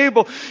the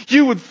table.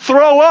 You would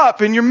throw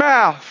up in your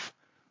mouth.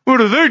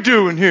 What are they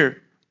doing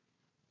here?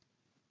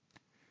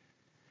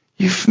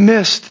 You've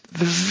missed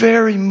the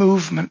very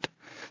movement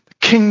the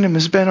kingdom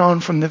has been on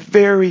from the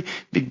very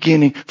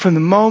beginning. From the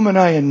moment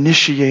I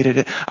initiated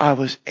it, I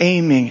was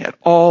aiming at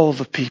all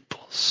the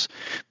peoples.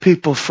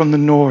 People from the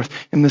north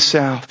and the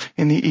south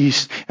and the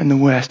east and the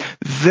west.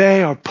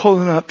 They are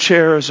pulling up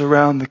chairs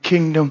around the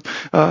kingdom,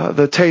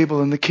 the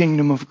table in the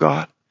kingdom of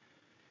God.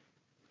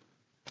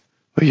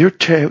 But your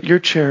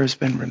chair has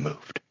been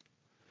removed.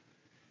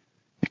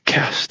 You're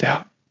cast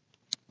out.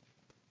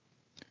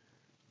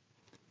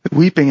 The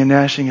weeping and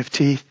gnashing of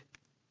teeth,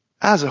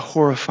 that's a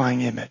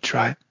horrifying image,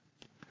 right?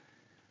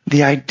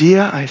 The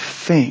idea, I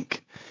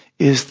think,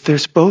 is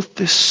there's both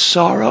this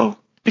sorrow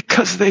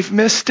because they've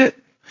missed it,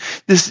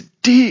 this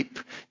deep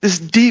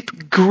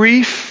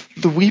grief,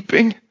 the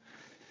weeping,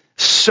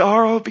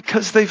 sorrow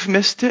because they've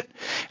missed it.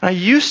 And I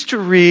used to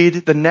read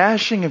the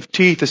gnashing of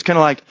teeth as kind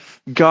of like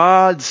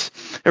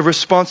a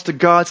response to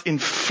God's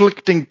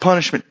inflicting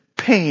punishment,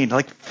 pain,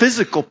 like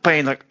physical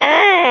pain, like,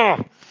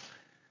 ah!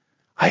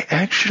 I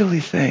actually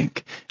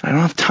think, and I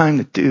don't have time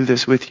to do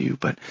this with you,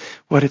 but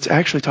what it's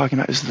actually talking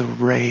about is the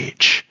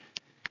rage.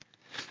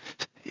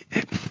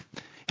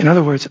 In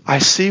other words, I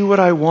see what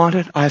I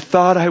wanted. I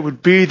thought I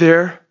would be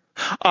there.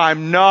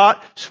 I'm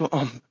not. So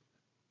I'm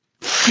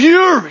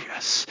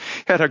furious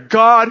at a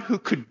God who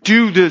could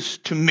do this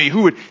to me,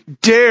 who would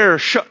dare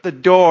shut the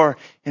door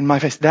in my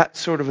face. That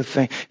sort of a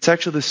thing. It's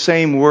actually the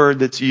same word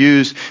that's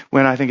used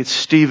when I think it's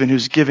Stephen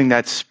who's giving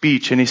that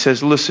speech. And he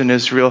says, listen,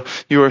 Israel,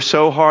 you are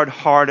so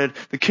hard-hearted.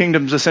 The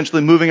kingdom's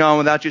essentially moving on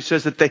without you. It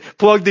says that they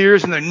plug their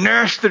ears and they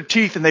gnash their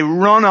teeth and they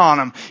run on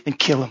him and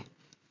kill him.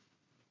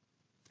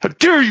 How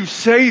dare you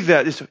say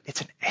that? It's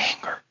an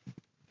anger.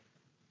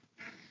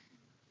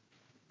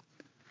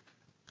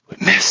 We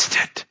missed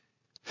it.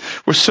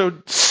 We're so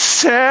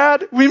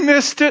sad we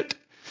missed it.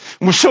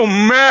 And we're so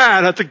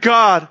mad at the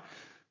God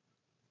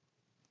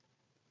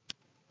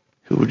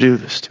who would do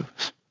this to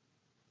us.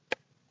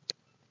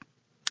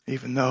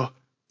 Even though,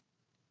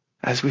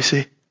 as we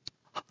see,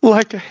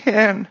 like a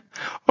hen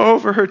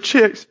over her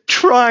chicks,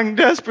 trying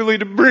desperately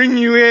to bring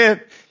you in,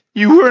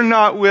 you were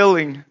not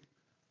willing.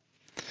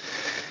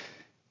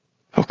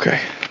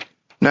 Okay,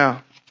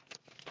 now,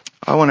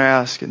 I want to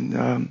ask,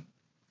 and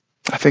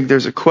I think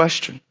there's a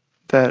question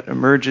that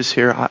emerges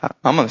here.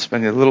 I'm going to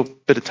spend a little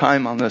bit of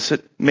time on this.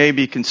 It may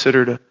be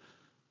considered a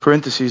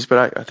parenthesis,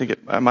 but I think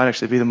it might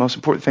actually be the most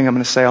important thing I'm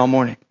going to say all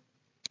morning.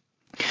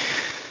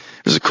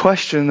 There's a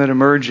question that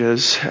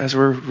emerges as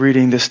we're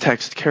reading this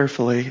text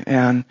carefully,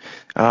 and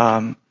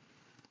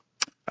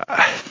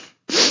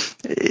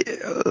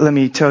let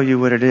me tell you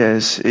what it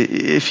is.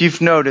 If you've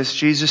noticed,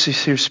 Jesus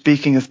is here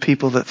speaking of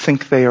people that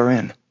think they are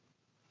in.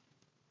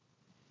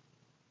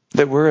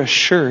 That were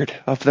assured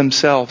of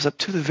themselves up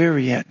to the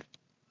very end.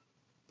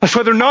 That's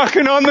why they're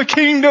knocking on the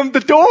kingdom, the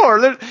door,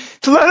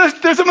 to let us,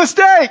 there's a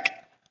mistake.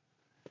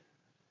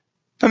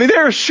 I mean,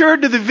 they're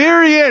assured to the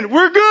very end.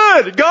 We're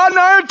good. God and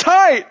I are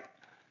tight.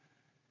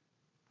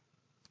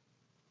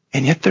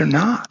 And yet they're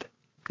not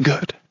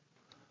good.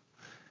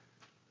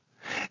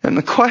 And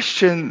the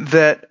question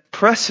that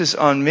presses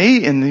on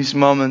me in these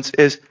moments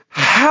is,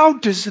 how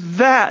does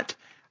that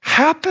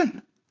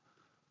happen?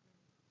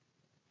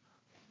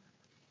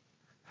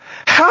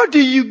 How do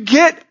you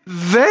get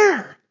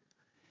there?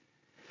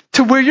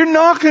 To where you're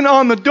knocking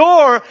on the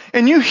door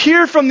and you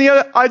hear from the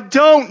other, I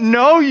don't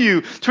know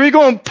you. So you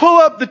go and pull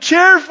up the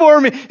chair for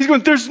me. He's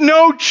going, there's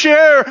no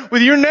chair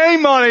with your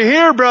name on it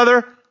here,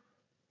 brother.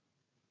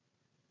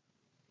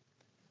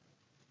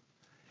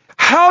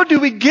 How do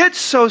we get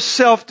so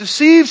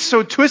self-deceived,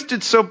 so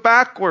twisted, so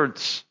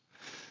backwards?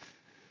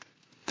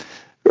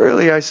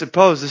 Really, I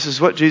suppose this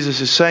is what Jesus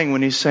is saying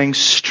when he's saying,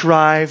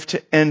 strive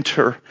to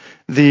enter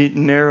the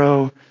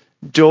narrow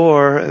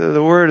door.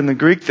 The word in the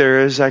Greek there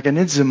is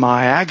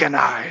agonizomai,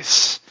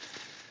 agonize.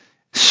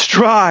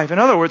 Strive. In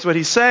other words, what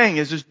he's saying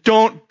is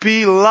don't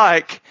be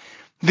like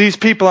these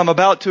people I'm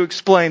about to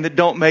explain that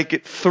don't make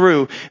it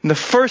through. And the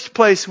first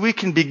place we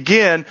can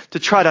begin to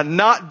try to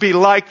not be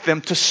like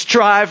them, to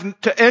strive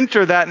to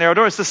enter that narrow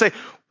door, is to say,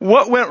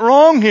 what went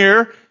wrong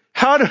here?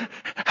 How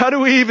do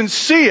we even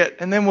see it?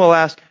 And then we'll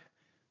ask,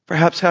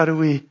 perhaps how do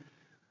we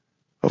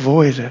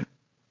avoid it?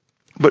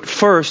 But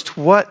first,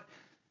 what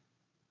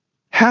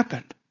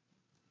happened?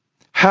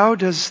 How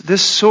does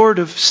this sort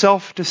of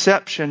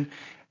self-deception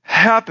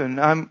happen?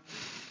 I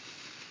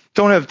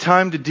don't have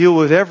time to deal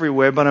with every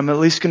way, but I'm at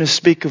least going to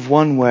speak of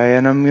one way,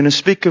 and I'm going to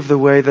speak of the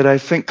way that I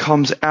think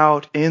comes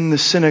out in the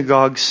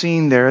synagogue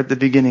scene there at the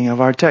beginning of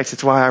our text.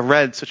 It's why I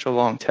read such a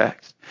long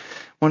text.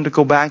 I wanted to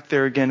go back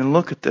there again and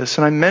look at this.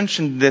 And I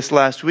mentioned this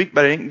last week,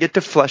 but I didn't get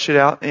to flesh it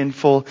out in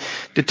full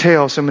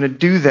detail, so I'm going to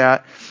do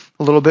that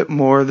a little bit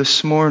more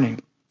this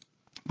morning.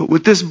 But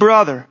with this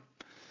brother,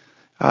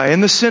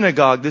 in the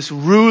synagogue, this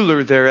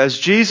ruler there, as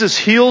Jesus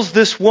heals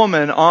this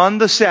woman on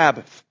the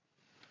Sabbath.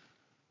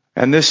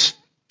 And this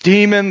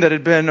demon that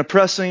had been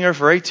oppressing her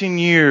for 18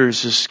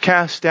 years is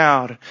cast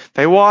out.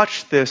 They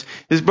watch this.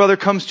 His brother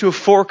comes to a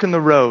fork in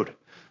the road.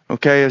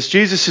 Okay, as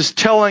Jesus is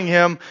telling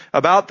him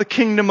about the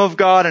kingdom of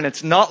God, and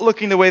it's not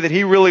looking the way that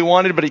he really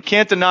wanted, but he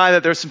can't deny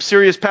that there's some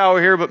serious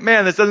power here. But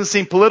man, this doesn't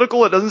seem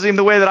political. It doesn't seem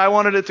the way that I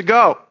wanted it to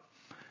go.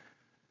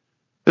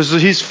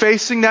 He's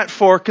facing that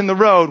fork in the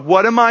road.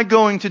 What am I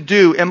going to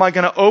do? Am I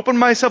going to open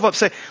myself up,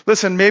 say,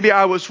 listen, maybe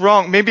I was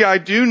wrong. Maybe I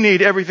do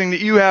need everything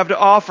that you have to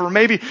offer.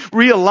 Maybe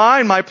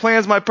realign my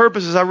plans, my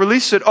purposes. I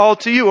release it all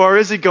to you. Or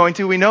is he going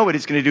to? We know what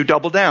he's going to do.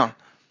 Double down.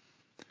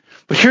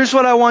 But here's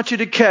what I want you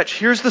to catch.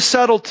 Here's the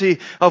subtlety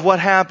of what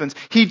happens.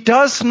 He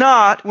does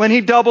not, when he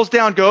doubles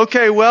down, go,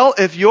 okay, well,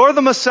 if you're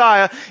the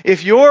Messiah,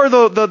 if you're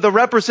the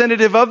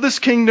representative of this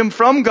kingdom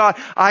from God,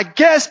 I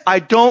guess I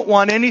don't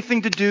want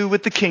anything to do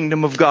with the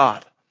kingdom of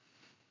God.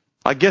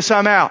 I guess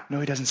I'm out. No,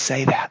 he doesn't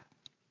say that.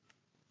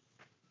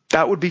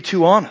 That would be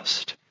too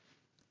honest.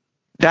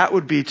 That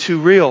would be too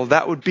real.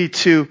 That would be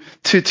too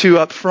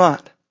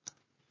upfront.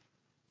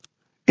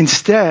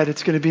 Instead,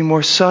 it's going to be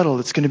more subtle.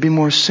 It's going to be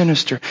more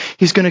sinister.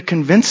 He's going to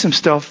convince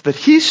himself that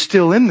he's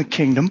still in the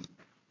kingdom.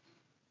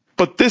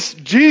 But this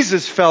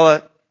Jesus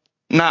fella,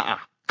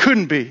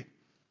 couldn't be.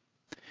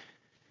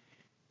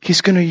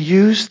 He's going to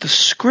use the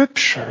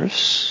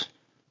scriptures,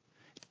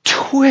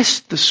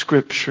 twist the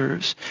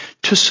scriptures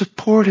to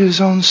support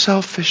his own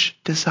selfish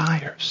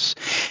desires.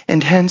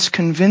 And hence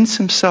convince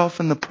himself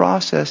in the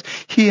process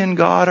he and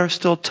God are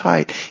still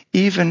tight,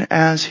 even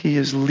as he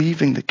is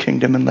leaving the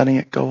kingdom and letting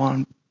it go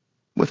on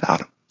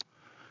without him.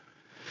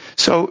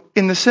 So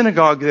in the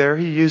synagogue there,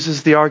 he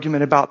uses the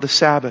argument about the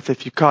Sabbath,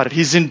 if you caught it.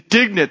 He's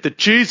indignant that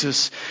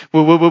Jesus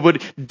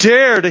would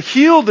dare to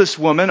heal this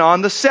woman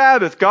on the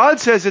Sabbath. God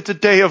says it's a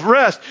day of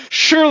rest.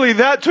 Surely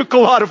that took a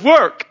lot of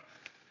work.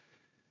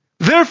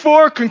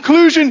 Therefore,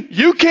 conclusion,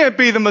 you can't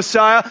be the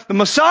Messiah. The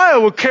Messiah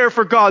will care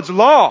for God's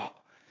law.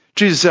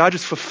 Jesus said, I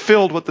just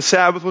fulfilled what the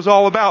Sabbath was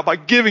all about by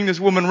giving this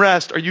woman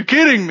rest. Are you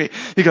kidding me?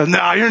 He goes,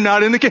 no, you're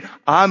not in the kingdom.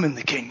 I'm in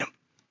the kingdom.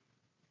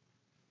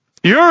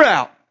 You're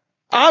out.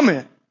 I'm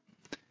in.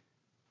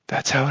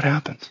 That's how it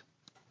happens.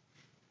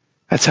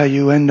 That's how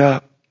you end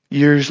up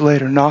years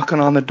later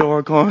knocking on the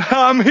door going,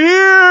 I'm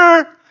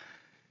here.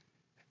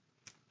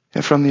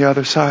 And from the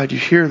other side, you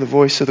hear the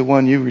voice of the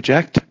one you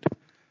rejected.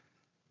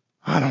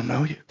 I don't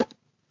know you.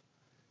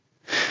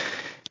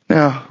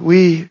 Now,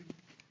 we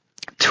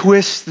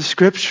twist the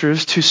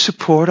scriptures to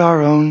support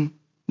our own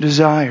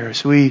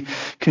desires. We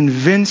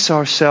convince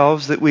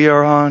ourselves that we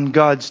are on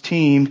God's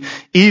team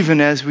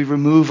even as we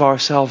remove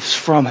ourselves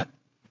from it.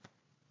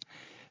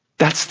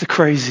 That's the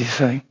crazy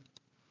thing.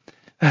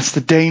 That's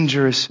the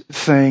dangerous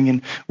thing.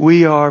 And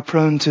we are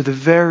prone to the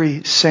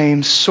very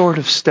same sort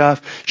of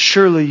stuff.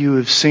 Surely you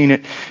have seen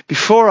it.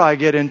 Before I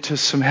get into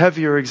some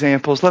heavier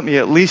examples, let me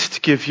at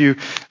least give you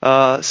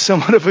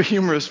somewhat of a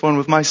humorous one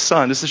with my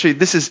son. Just to show you,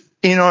 this is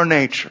in our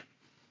nature.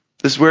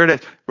 This is where it is.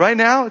 Right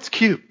now, it's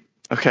cute.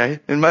 Okay?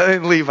 And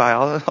Levi,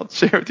 I'll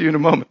share with you in a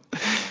moment.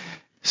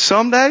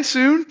 Someday,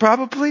 soon,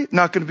 probably,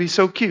 not going to be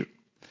so cute.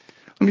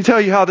 Let me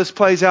tell you how this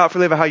plays out for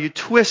Levi, how you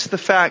twist the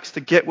facts to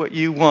get what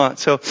you want.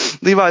 So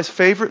Levi's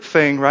favorite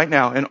thing right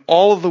now in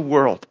all of the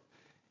world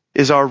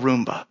is our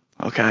Roomba.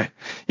 Okay?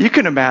 You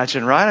can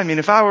imagine, right? I mean,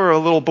 if I were a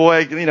little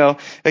boy,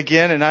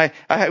 again, and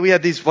we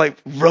had these like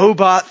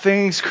robot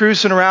things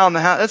cruising around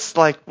the house, that's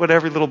like what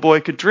every little boy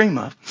could dream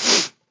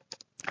of.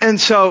 And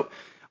so,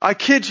 I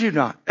kid you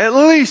not, at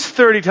least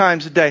 30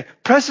 times a day,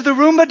 press the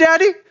Roomba,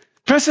 Daddy?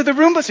 Press the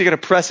Roomba? So you got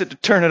to press it to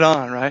turn it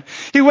on, right?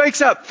 He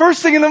wakes up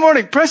first thing in the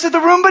morning, press the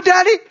Roomba,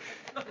 Daddy?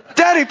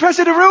 Daddy, press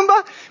the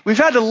Roomba? We've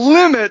had to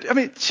limit. I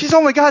mean, she's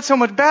only got so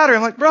much battery.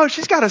 I'm like, bro,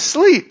 she's got to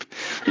sleep.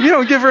 You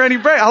don't give her any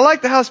break. I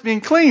like the house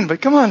being clean,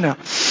 but come on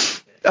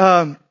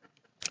now.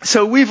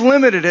 So we've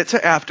limited it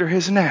to after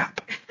his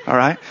nap. All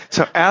right?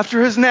 So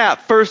after his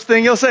nap, first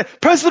thing he'll say,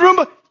 press the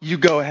Roomba. You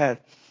go ahead.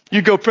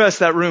 You go press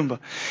that Roomba.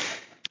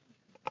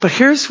 But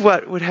here's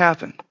what would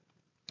happen.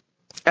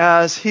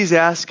 As he's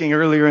asking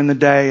earlier in the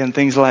day and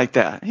things like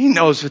that, he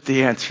knows what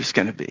the answer is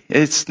going to be.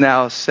 It's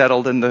now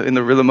settled in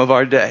the rhythm of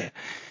our day.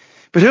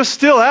 But he'll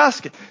still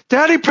ask it.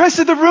 Daddy, press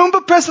the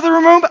Roomba, press the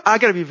Roomba. I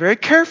got to be very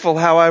careful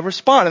how I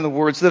respond in the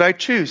words that I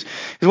choose.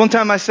 Because one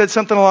time I said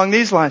something along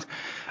these lines.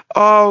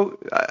 Oh,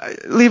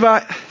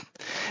 Levi,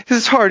 this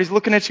is hard. He's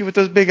looking at you with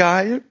those big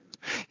eyes.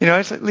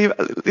 It's like,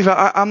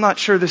 Levi, I'm not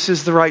sure this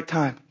is the right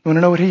time. You want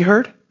to know what he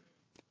heard?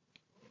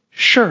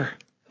 Sure.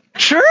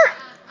 Sure?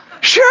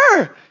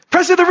 Sure.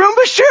 Press the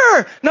Roomba?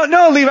 Sure.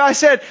 No, Levi, I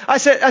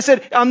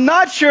said, I'm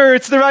not sure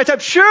it's the right time.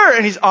 Sure.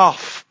 And he's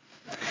off.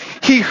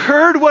 He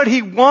heard what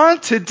he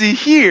wanted to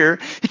hear.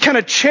 He kind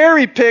of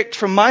cherry picked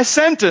from my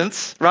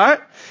sentence, right?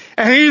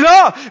 And he's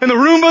off. And the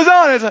Roomba's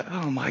on. It's like,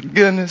 oh my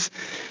goodness.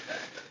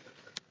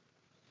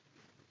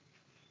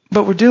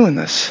 But we're doing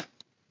this.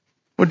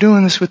 We're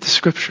doing this with the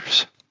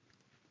scriptures.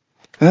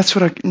 And that's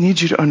what I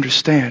need you to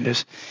understand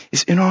is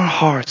in our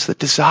hearts, the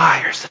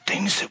desires, the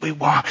things that we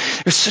want.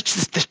 There's such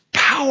this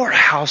power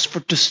powerhouse for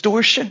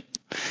distortion.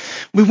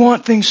 We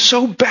want things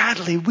so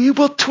badly, we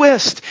will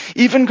twist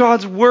even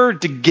God's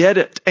word to get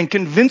it and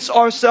convince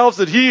ourselves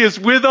that He is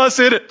with us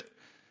in it.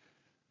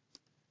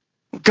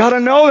 We've got to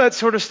know that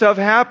sort of stuff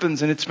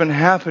happens, and it's been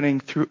happening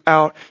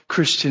throughout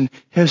Christian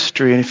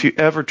history. And if you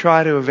ever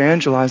try to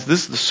evangelize,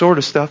 this is the sort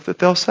of stuff that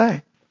they'll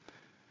say.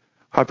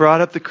 I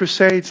brought up the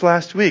Crusades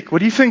last week. What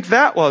do you think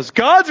that was?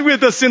 God's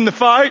with us in the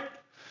fight.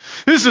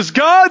 This is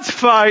God's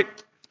fight.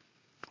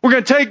 We're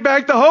going to take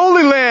back the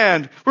Holy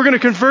Land. We're going to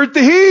convert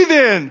the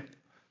heathen.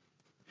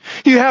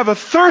 You have a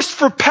thirst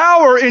for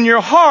power in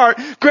your heart.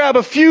 Grab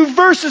a few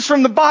verses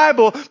from the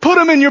Bible, put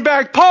them in your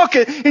back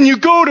pocket, and you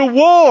go to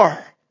war.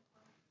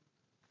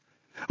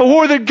 A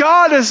war that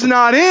God is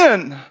not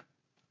in.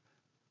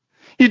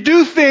 You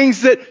do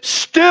things that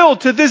still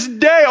to this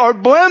day are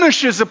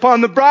blemishes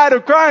upon the bride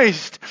of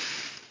Christ.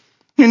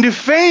 And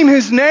defame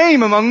His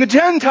name among the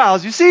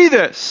Gentiles. You see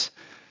this.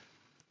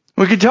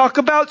 We could talk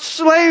about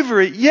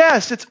slavery.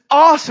 Yes, it's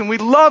awesome. We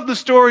love the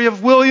story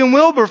of William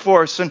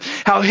Wilberforce and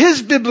how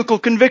his biblical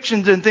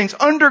convictions and things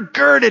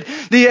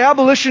undergirded the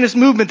abolitionist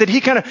movement, that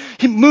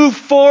he moved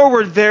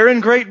forward there in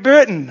Great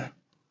Britain.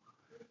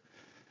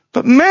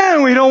 But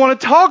man, we don't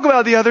want to talk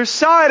about the other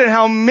side and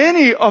how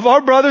many of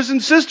our brothers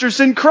and sisters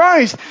in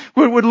Christ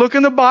would look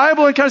in the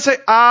Bible and kind of say,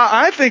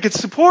 I think it's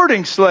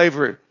supporting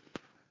slavery.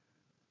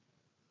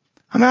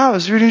 I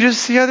was reading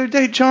just the other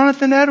day,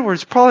 Jonathan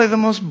Edwards, probably the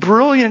most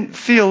brilliant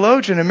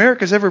theologian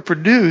America's ever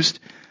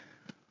produced,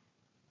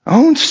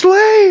 owned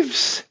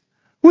slaves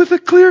with a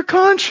clear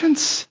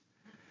conscience.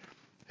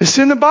 It's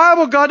in the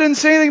Bible. God didn't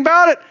say anything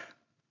about it.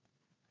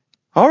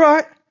 All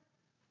right.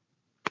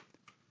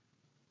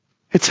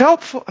 It's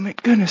helpful.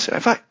 Goodness,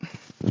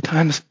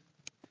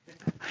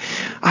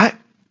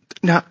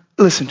 now,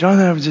 listen,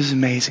 Jonathan Edwards is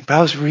amazing, but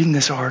I was reading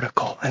this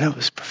article and it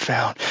was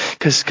profound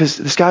because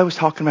this guy was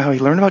talking about how he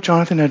learned about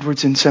Jonathan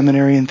Edwards in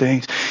seminary and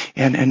things,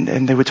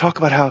 and they would talk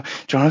about how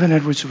Jonathan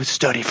Edwards would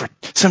study for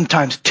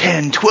sometimes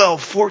 10,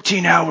 12,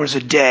 14 hours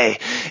a day.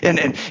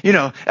 And you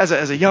know, as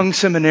a young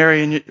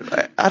seminarian,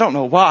 I don't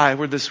know why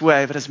we're this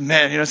way, but as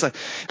men, it's like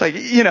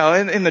you know,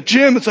 in the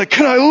gym, it's like,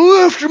 can I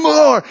lift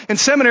more? In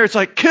seminary, it's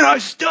like, can I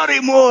study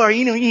more?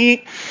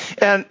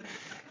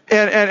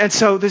 And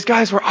so these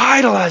guys were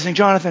idolizing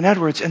Jonathan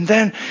Edwards. And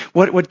then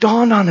what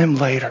dawned on him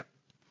later,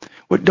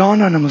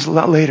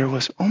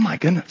 was, oh my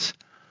goodness,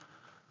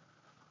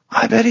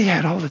 I bet he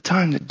had all the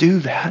time to do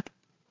that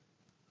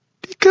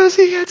because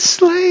he had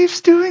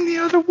slaves doing the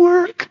other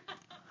work.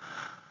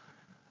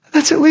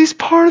 That's at least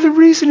part of the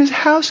reason his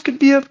house could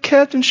be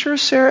upkept. And sure,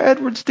 Sarah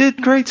Edwards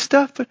did great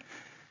stuff, but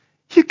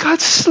you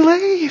got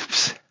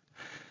slaves.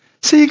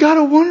 So you got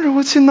to wonder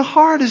what's in the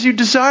heart as you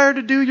desire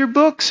to do your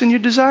books and you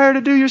desire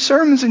to do your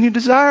sermons and you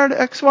desire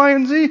to X, Y,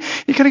 and Z.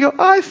 You kind of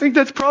go, I think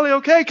that's probably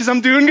okay because I'm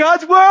doing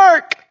God's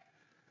work.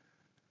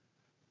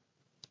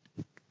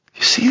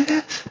 You see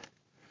this?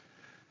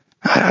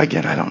 I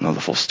don't know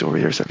the full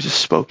story here, so I just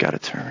spoke out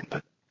of turn.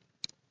 But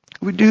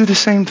we do the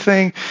same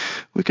thing.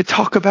 We could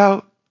talk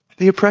about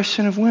the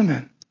oppression of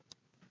women.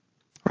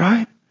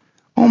 Right?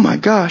 Oh my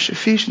gosh,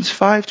 Ephesians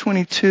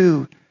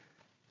 5:22.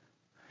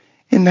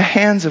 In the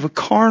hands of a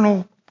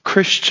carnal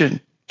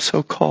Christian,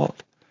 so-called,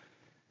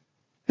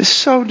 is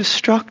so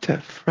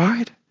destructive,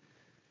 right?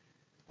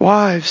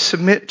 Wives,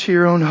 submit to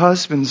your own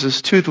husbands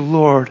as to the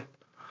Lord.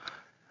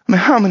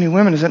 How many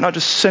women does that not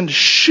just send a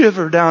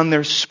shiver down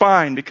their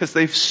spine because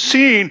they've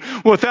seen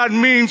what that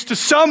means to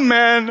some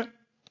men?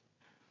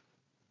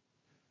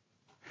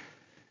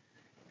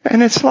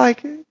 And it's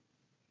like, you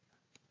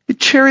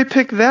cherry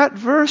pick that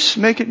verse,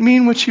 make it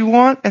mean what you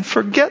want, and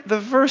forget the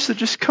verse that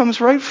just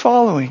comes right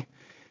following.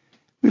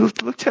 We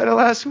looked at it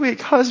last week.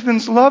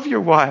 Husbands, love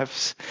your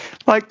wives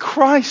like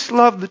Christ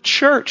loved the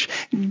church,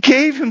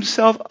 gave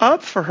Himself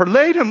up for her,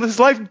 laid His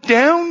life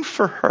down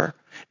for her,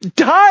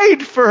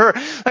 died for her.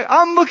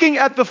 I'm looking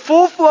at the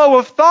full flow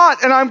of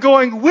thought and I'm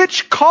going,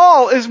 which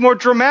call is more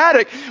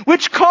dramatic?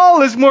 Which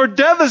call is more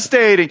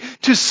devastating?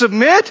 To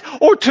submit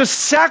or to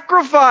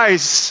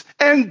sacrifice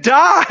and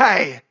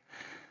die?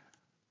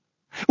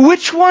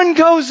 Which one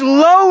goes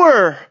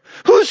lower?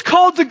 Who's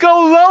called to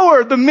go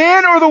lower, the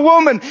man or the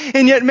woman?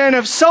 And yet men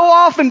have so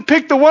often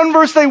picked the one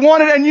verse they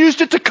wanted and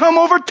used it to come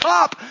over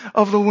top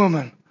of the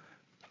woman.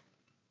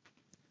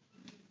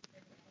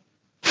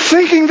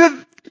 Thinking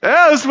that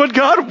that's what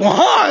God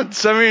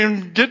wants.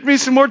 Get me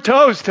some more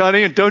toast,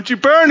 honey, and don't you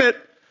burn it.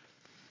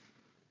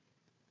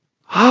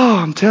 Oh,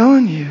 I'm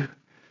telling you,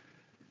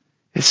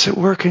 it's at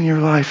work in your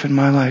life and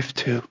my life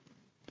too.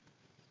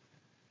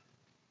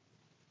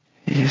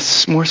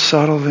 It's more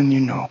subtle than you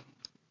know.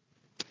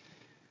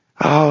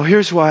 Oh,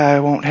 here's why I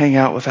won't hang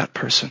out with that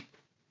person.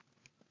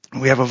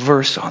 We have a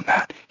verse on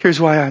that. Here's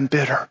why I'm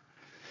bitter.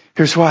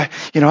 Here's why,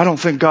 I don't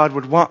think God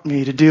would want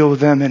me to deal with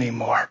them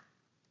anymore.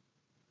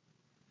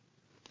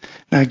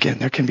 Now again,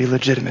 there can be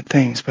legitimate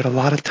things, but a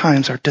lot of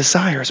times our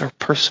desires are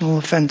personal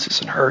offenses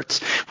and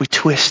hurts. We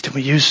twist and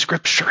we use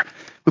Scripture.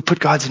 We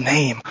put God's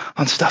name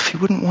on stuff He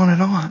wouldn't want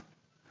it on.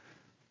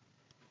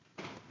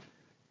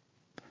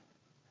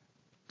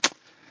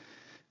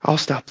 I'll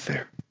stop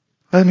there.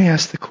 Let me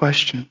ask the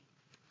question,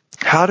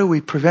 how do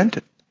we prevent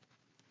it?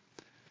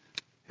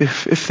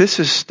 If this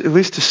is, at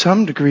least to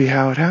some degree,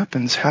 how it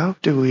happens, how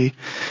do we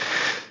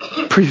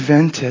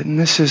prevent it? And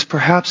this is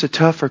perhaps a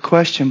tougher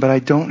question, but I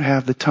don't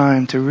have the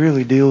time to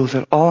really deal with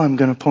it. All I'm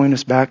going to point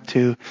us back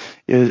to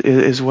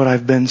is what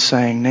I've been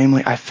saying.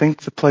 Namely, I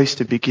think the place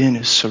to begin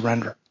is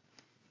surrender.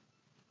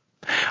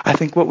 I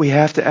think what we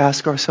have to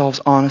ask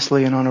ourselves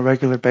honestly and on a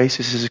regular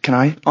basis is, can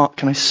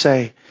I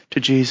say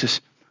to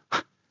Jesus,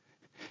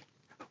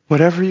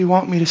 whatever you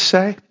want me to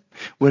say,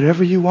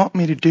 whatever you want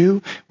me to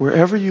do,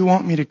 wherever you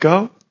want me to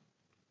go,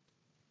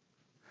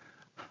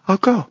 I'll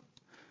go.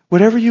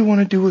 Whatever you want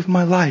to do with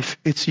my life,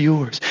 it's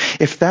yours.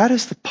 If that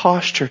is the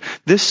posture,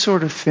 this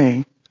sort of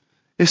thing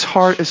is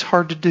hard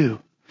to do.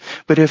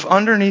 But if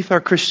underneath our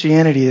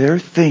Christianity there are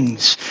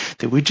things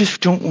that we just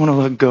don't want to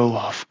let go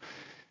of,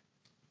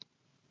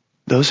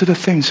 those are the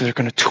things that are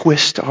going to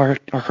twist our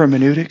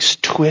hermeneutics,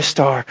 twist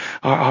our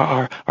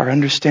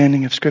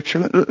understanding of Scripture.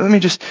 Let me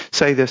just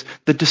say this.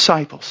 The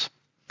disciples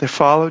that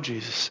follow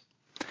Jesus,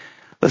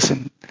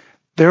 listen,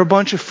 they're a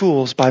bunch of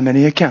fools by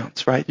many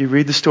accounts, right? You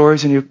read the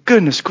stories and you,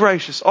 goodness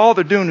gracious, all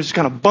they're doing is just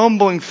kind of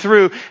bumbling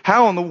through.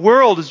 How in the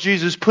world is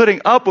Jesus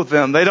putting up with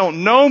them? They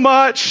don't know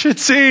much, it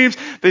seems.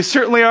 They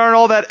certainly aren't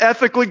all that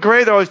ethically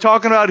great. They're always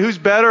talking about who's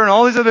better and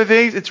all these other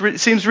things. It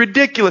seems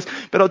ridiculous.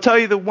 But I'll tell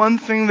you the one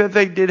thing that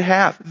they did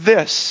have,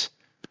 this,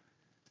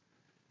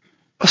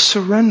 a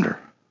surrender.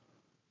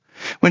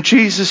 When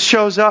Jesus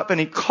shows up and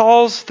He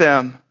calls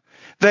them,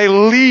 they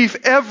leave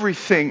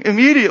everything.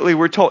 Immediately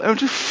we're told, and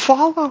just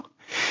follow.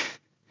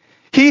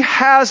 He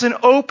has an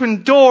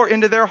open door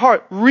into their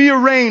heart.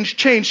 Rearrange,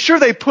 change. Sure,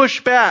 they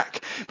push back.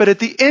 But at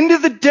the end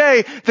of the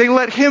day, they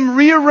let Him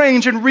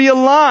rearrange and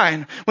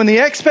realign. When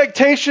the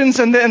expectations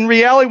and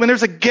reality, when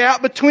there's a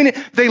gap between it,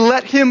 they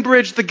let Him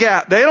bridge the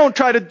gap. They don't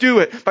try to do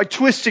it by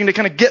twisting to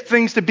kind of get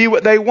things to be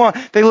what they want.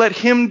 They let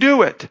Him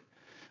do it.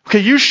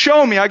 Okay, you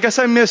show me. I guess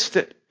I missed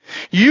it.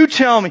 You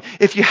tell me.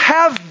 If you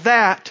have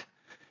that,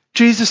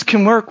 Jesus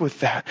can work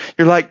with that.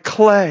 You're like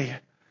clay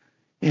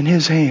in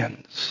His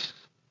hands.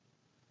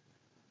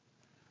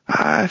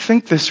 I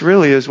think this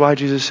really is why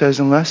Jesus says,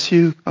 unless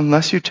you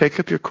take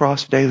up your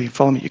cross daily and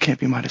follow me, you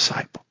can't be my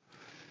disciple.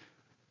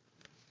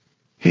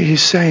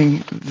 He's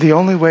saying the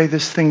only way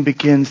this thing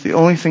begins,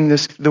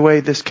 the way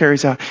this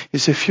carries out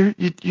is if you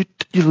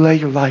lay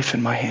your life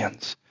in my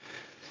hands.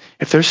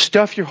 If there's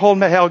stuff you're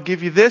holding back, hey, I'll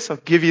give you this, I'll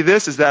give you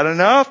this. Is that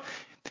enough?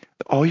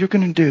 All you're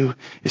going to do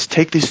is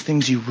take these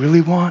things you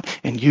really want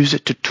and use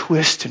it to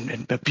twist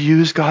and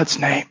abuse God's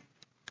name.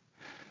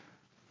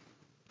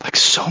 Like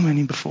so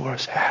many before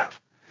us have.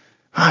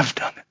 I've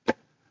done it.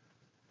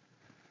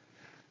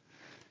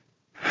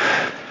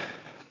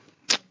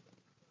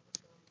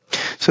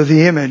 So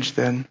the image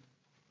then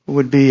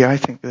would be, I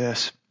think,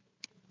 this.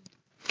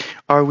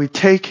 Are we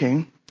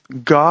taking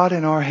God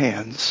in our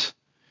hands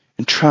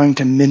and trying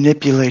to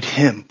manipulate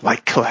Him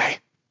like clay?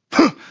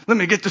 Let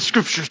me get the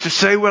Scriptures to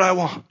say what I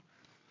want.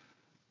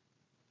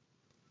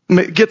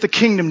 Let me get the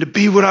kingdom to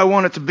be what I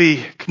want it to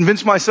be.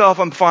 Convince myself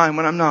I'm fine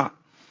when I'm not.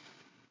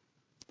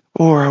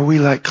 Or are we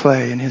like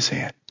clay in His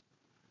hand?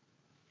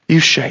 You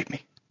shape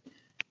me.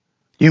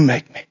 You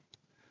make me.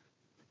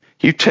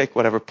 You take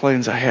whatever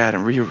plans I had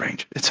and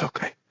rearrange it. It's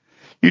okay.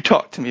 You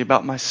talk to me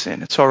about my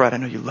sin. It's all right. I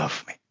know you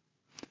love me.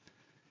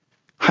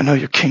 I know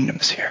your kingdom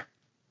is here.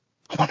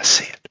 I want to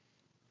see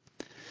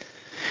it.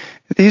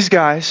 These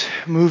guys,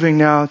 moving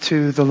now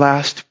to the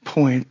last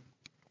point,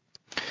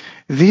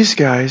 these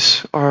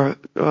guys are,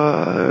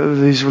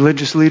 these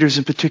religious leaders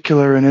in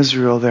particular in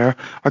Israel there,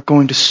 are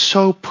going to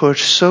so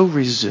push, so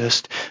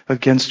resist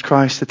against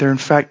Christ that they're in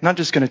fact not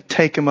just going to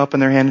take Him up in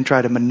their hand and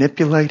try to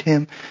manipulate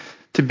Him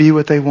to be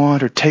what they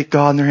want or take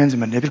God in their hands and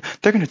manipulate.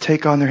 They're going to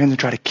take God in their hands and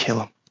try to kill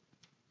Him.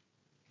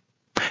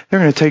 They're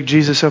going to take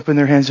Jesus up in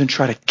their hands and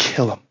try to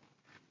kill Him.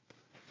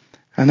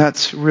 And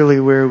that's really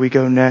where we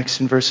go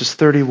next in verses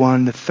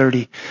 31 to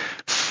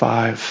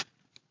 35.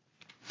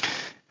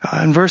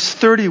 In verse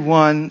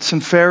 31, some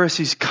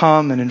Pharisees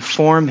come and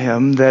inform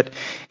Him that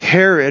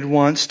Herod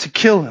wants to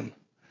kill Him.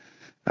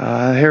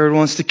 Herod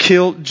wants to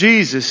kill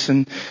Jesus,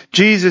 and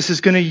Jesus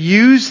is going to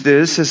use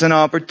this as an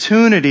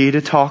opportunity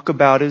to talk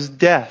about His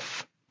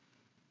death.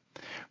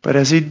 But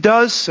as He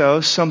does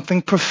so,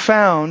 something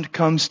profound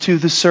comes to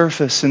the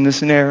surface in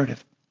this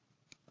narrative.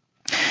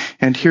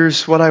 And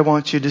here's what I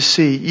want you to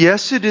see.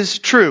 Yes, it is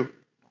true.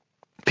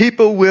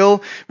 People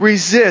will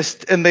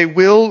resist and they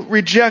will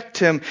reject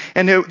Him,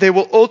 and they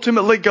will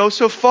ultimately go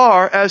so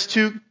far as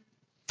to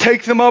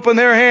take them up in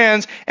their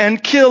hands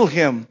and kill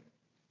Him.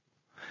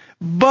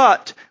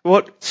 But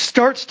what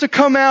starts to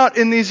come out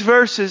in these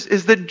verses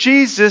is that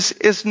Jesus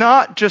is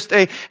not just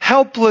a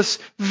helpless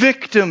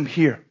victim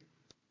here.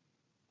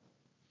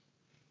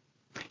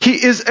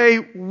 He is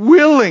a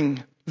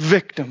willing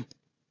victim.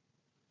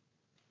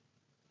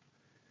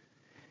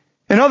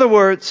 In other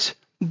words,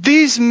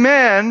 these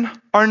men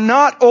are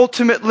not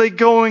ultimately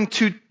going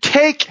to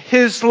take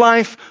His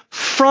life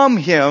from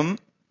Him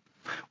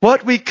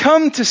What we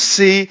come to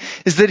see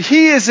is that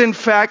he is in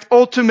fact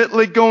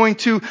ultimately going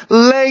to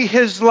lay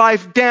his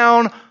life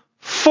down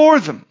for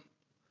them.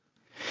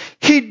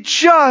 He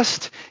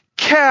just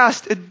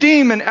cast a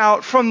demon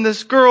out from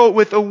this girl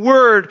with a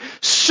word.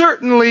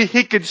 Certainly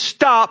he could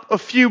stop a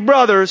few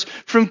brothers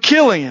from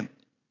killing him.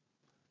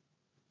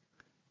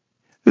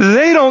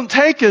 They don't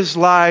take his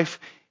life.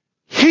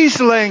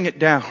 He's laying it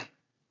down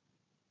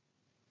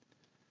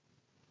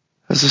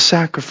as a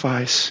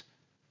sacrifice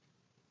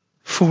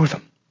for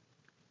them.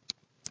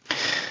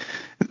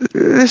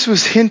 This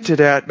was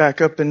hinted at back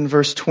up in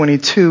verse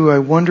 22. I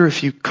wonder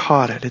if you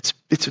caught it.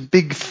 It's a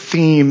big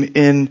theme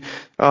in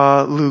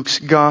Luke's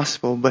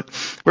gospel. But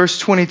verse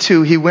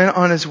 22, he went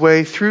on his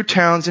way through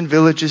towns and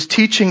villages,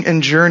 teaching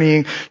and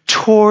journeying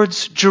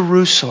towards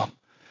Jerusalem.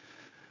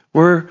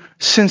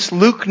 Since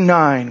Luke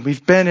 9,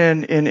 we've been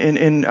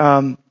in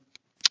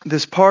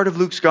this part of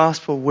Luke's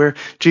gospel where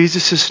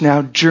Jesus is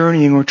now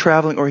journeying or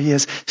traveling, or he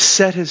has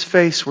set his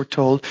face, we're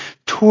told,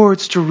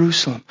 towards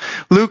Jerusalem.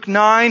 Luke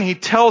 9, he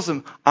tells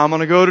them, I'm going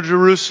to go to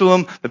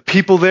Jerusalem. The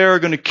people there are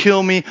going to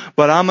kill me,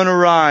 but I'm going to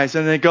rise.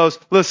 And then he goes,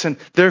 listen,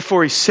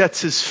 therefore he sets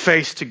his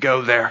face to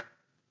go there.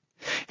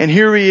 And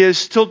here he is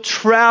still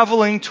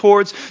traveling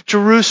towards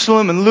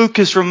Jerusalem, and Luke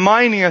is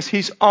reminding us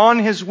he's on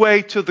his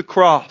way to the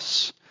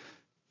cross.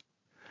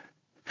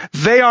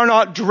 They are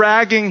not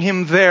dragging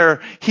him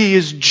there. He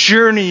is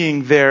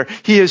journeying there.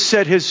 He has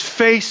set his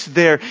face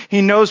there.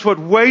 He knows what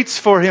waits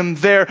for him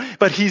there,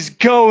 but he's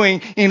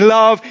going in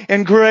love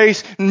and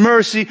grace and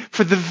mercy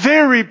for the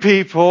very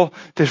people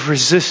that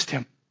resist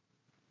him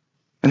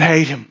and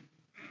hate him,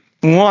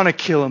 want to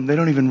kill him. They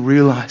don't even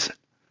realize it.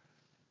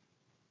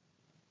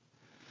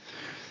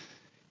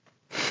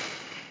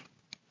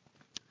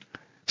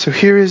 So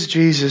here is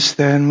Jesus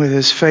then with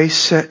his face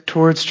set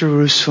towards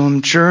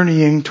Jerusalem,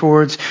 journeying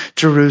towards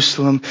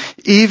Jerusalem,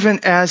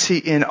 even as he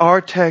in our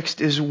text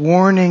is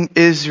warning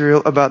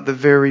Israel about the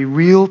very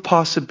real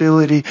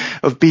possibility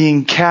of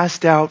being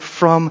cast out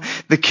from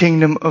the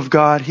kingdom of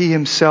God. He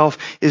himself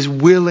is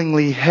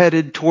willingly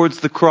headed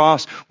towards the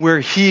cross where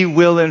he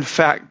will in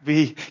fact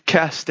be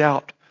cast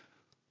out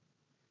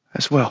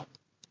as well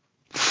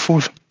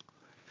for them.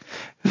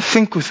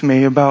 Think with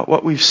me about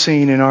what we've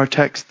seen in our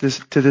text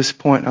to this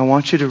point. I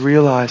want you to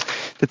realize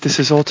that this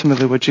is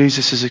ultimately what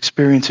Jesus is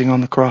experiencing on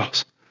the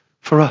cross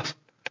for us.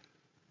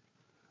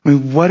 I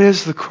mean, what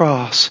is the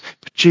cross?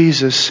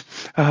 Jesus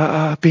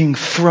being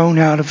thrown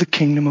out of the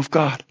kingdom of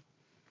God.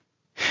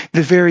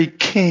 The very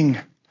king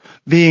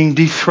being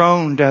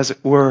dethroned, as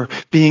it were,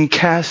 being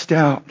cast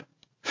out.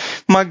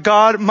 My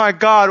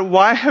God,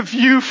 why have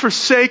you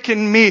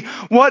forsaken me?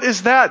 What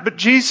is that but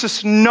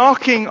Jesus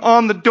knocking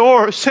on the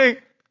door saying,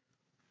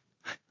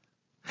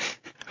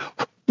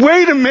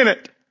 wait a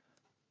minute.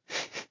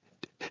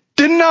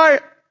 Didn't I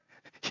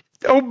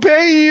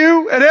obey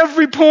you at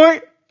every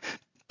point?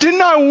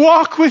 Didn't I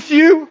walk with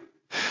you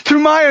through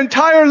my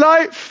entire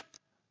life?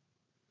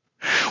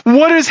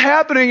 What is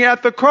happening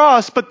at the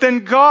cross? But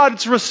then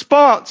God's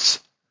response.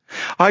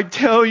 I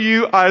tell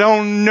you, I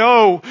don't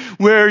know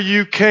where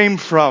you came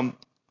from.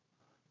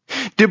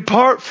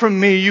 Depart from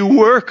me, you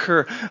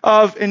worker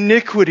of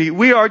iniquity.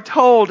 We are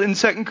told in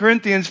 2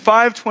 Corinthians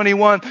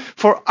 5:21,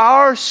 for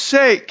our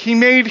sake he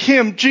made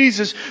him,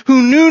 Jesus,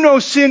 who knew no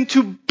sin,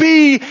 to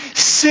be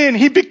sin.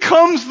 He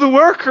becomes the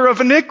worker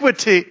of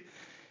iniquity.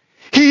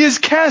 He is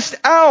cast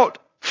out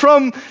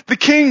from the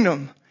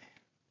kingdom.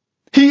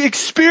 He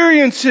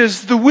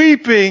experiences the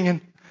weeping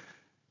and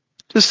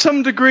to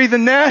some degree the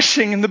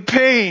gnashing and the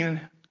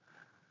pain.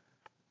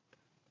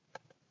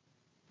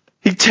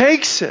 He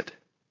takes it.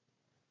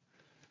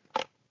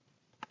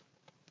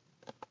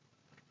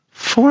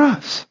 For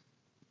us.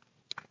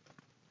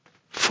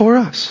 For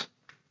us.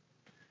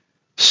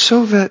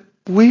 So that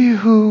we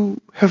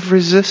who have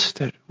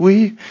resisted,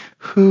 we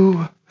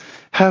who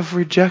have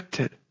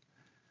rejected,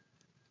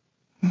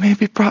 may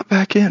be brought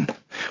back in.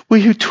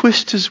 We who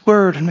twist his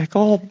word and make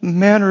all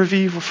manner of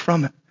evil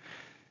from it,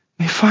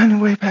 may find a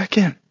way back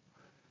in.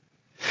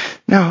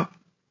 Now,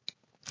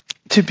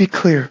 to be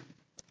clear,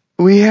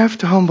 we have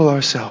to humble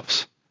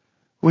ourselves.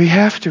 We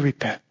have to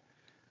repent.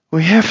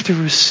 We have to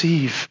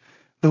receive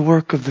the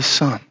work of the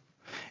Son.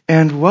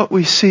 And what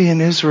we see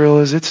in Israel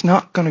is it's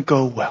not going to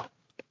go well.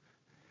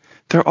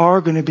 There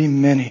are going to be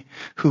many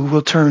who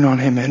will turn on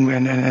him,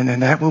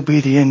 and that will be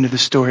the end of the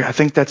story. I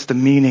think that's the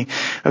meaning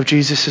of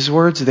Jesus'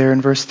 words there in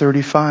verse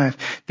 35.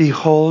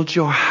 Behold,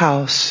 your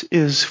house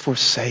is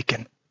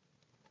forsaken.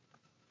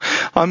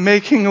 I'm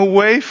making a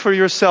way for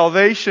your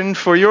salvation,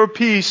 for your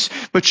peace,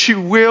 but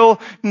you will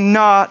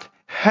not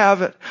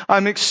have it.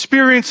 I'm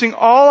experiencing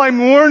all I'm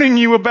warning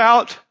you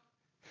about,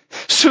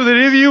 so that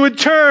if you would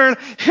turn,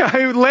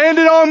 it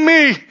landed on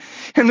me,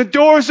 and the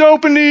door's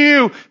open to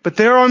you. But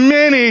there are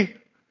many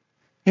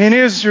in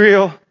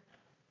Israel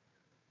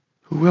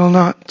who will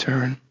not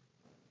turn.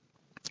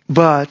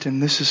 But,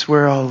 and this is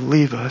where I'll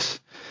leave us,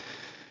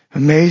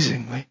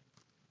 amazingly,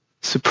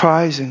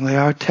 surprisingly,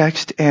 our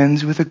text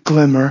ends with a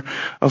glimmer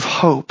of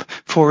hope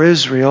for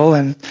Israel,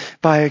 and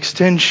by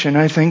extension,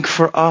 I think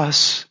for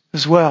us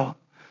as well.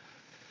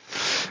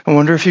 I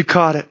wonder if you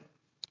caught it.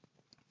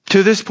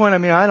 To this point,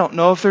 I don't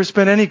know if there's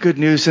been any good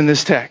news in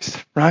this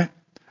text, right?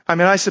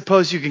 I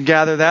suppose you can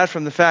gather that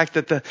from the fact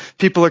that the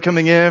people are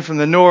coming in from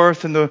the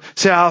north and the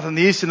south and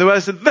the east and the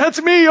west. And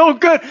that's me, oh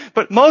good.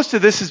 But most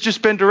of this has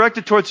just been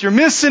directed towards you're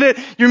missing it,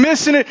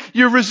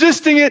 you're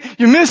resisting it,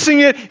 you're missing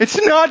it, it's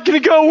not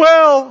going to go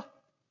well.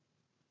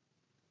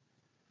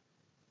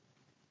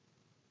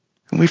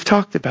 And we've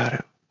talked about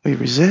it. We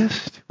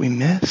resist, we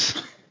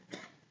miss.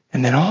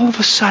 And then all of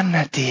a sudden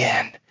at the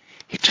end,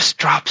 he just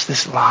drops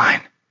this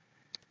line.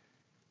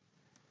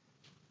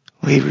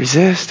 We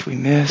resist, we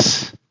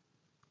miss,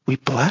 we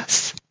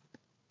bless.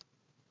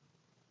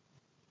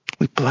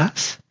 We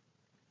bless.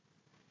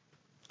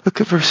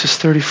 Look at verses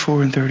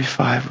 34 and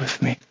 35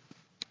 with me.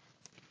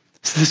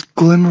 It's this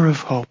glimmer of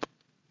hope.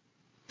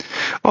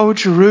 Oh,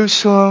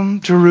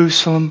 Jerusalem,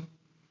 Jerusalem,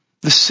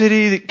 the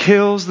city that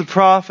kills the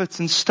prophets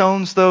and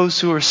stones those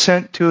who are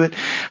sent to it.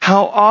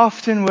 How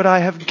often would I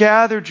have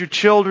gathered your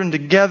children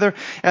together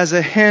as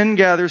a hen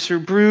gathers her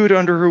brood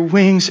under her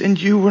wings,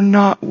 and you were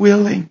not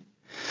willing.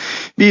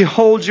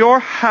 Behold, your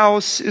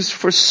house is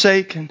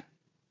forsaken.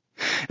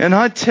 And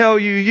I tell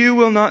you, you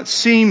will not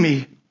see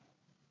me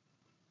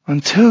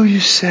until you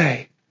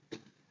say,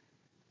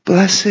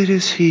 blessed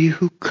is he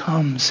who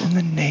comes in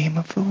the name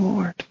of the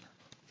Lord.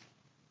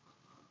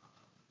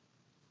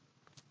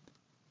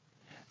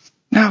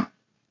 Now,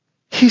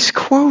 he's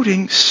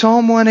quoting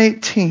Psalm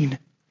 118,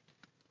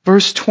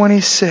 verse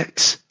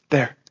 26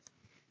 there.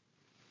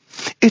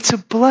 It's a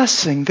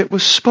blessing that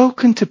was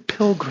spoken to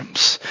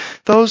pilgrims,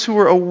 those who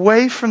were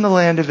away from the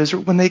land of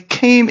Israel. When they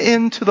came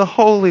into the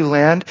Holy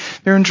Land,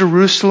 there in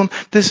Jerusalem,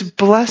 this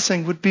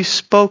blessing would be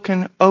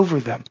spoken over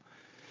them.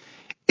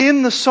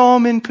 In the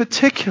psalm in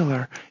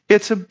particular,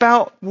 it's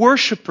about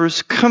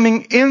worshipers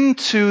coming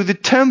into the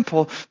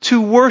temple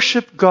to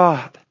worship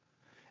God.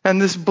 And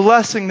this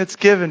blessing that's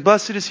given,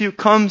 blessed is he who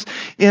comes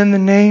in the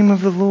name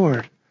of the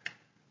Lord.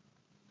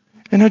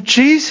 And now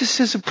Jesus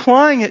is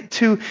applying it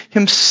to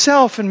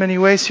himself in many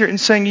ways here and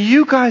saying,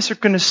 you guys are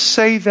going to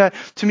say that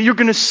to me. You're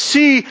going to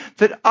see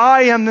that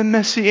I am the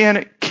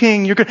Messianic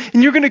King. You're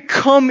going to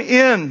come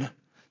in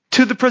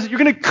to the present. You're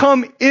going to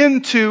come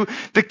into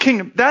the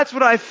kingdom. That's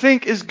what I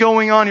think is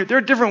going on here. There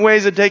are different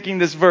ways of taking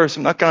this verse.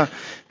 I'm not going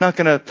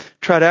to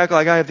try to act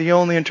like I have the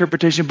only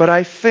interpretation, but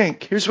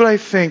here's what I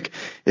think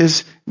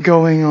is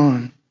going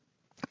on.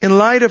 In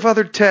light of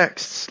other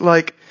texts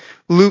like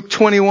Luke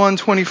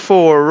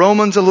 21:24,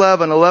 Romans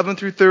 11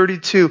 through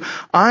 32.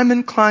 I'm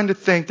inclined to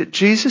think that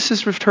Jesus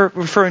is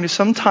referring to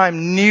some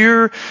time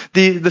near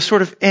the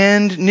sort of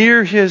end,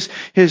 near his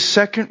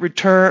second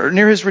return,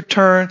 near his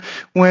return,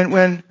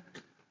 when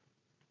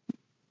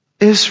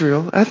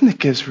Israel,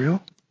 ethnic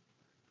Israel,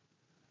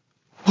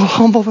 will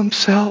humble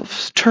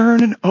themselves,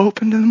 turn and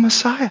open to the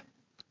Messiah.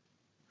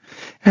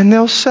 And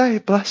they'll say,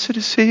 blessed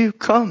is he who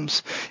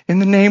comes in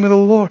the name of the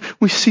Lord.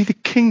 We see the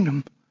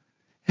kingdom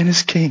and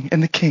his king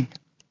and the king.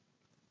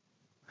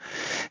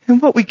 And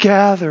what we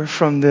gather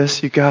from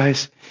this, you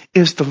guys,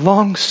 is the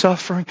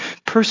long-suffering,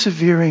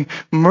 persevering,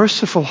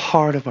 merciful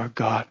heart of our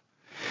God.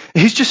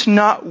 He's just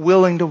not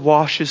willing to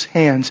wash his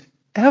hands,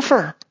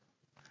 ever.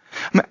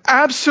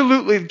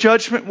 Absolutely,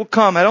 judgment will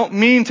come. I don't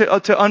mean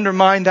to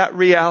undermine that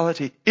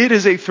reality. It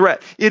is a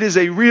threat. It is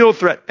a real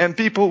threat, and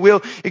people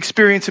will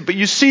experience it. But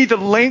you see the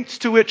lengths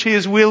to which he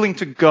is willing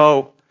to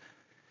go.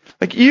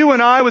 Like you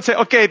and I would say,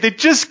 okay, they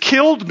just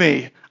killed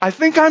me. I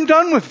think I'm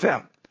done with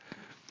them.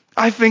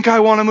 I think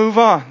I want to move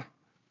on.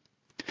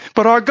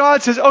 But our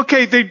God says,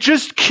 okay, they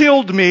just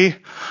killed me.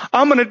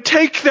 I'm going to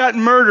take that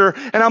murder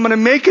and I'm going to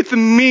make it the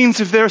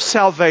means of their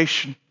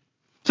salvation.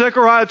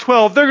 Zechariah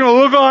 12, they're going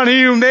to look on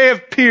him they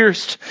have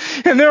pierced.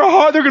 And their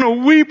heart, they're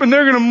going to weep and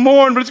they're going to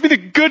mourn, but it's going to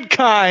be the good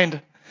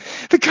kind.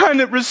 The kind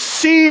that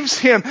receives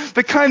him.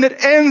 The kind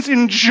that ends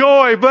in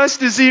joy.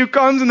 Blessed is he who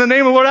comes in the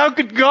name of the Lord. How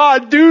could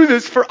God do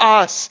this for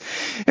us?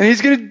 And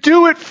he's going to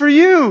do it for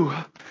you.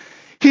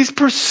 He's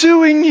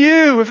pursuing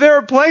you. If there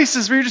are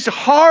places where you're just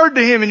hard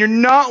to him and you're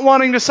not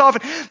wanting to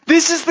soften,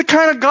 this is the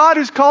kind of God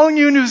who's calling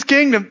you into his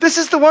kingdom. This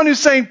is the one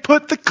who's saying,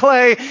 put the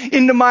clay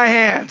into my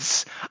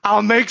hands.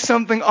 I'll make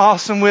something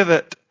awesome with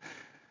it.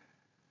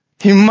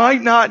 He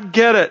might not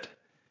get it,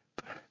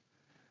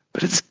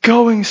 but it's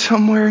going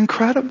somewhere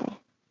incredible.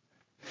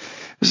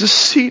 There's a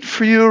seat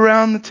for you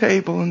around the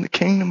table in the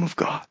kingdom of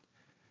God.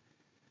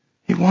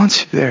 He wants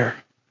you there.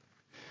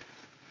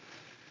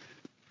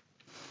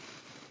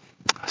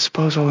 I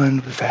suppose I'll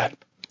end with that.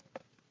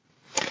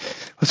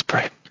 Let's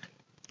pray.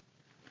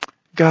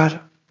 God,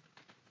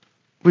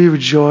 we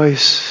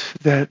rejoice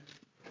that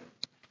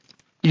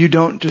you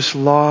don't just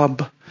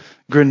lob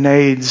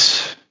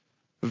grenades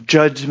of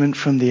judgment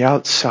from the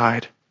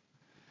outside.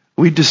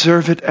 We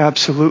deserve it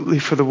absolutely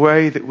for the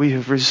way that we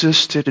have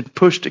resisted and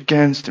pushed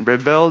against and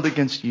rebelled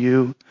against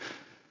you.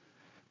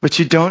 But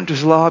you don't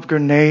just lob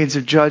grenades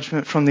of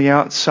judgment from the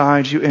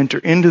outside. You enter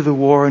into the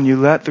war and you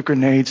let the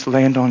grenades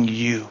land on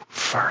you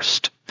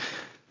first.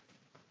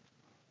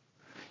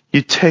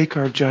 You take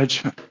our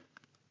judgment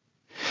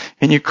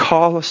and you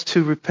call us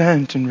to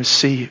repent and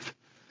receive.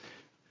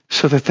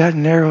 so that that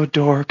narrow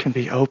door can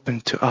be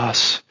opened to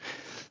us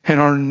and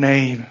our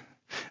name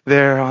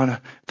there on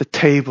the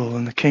table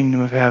in the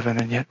kingdom of heaven.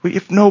 And yet we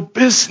have no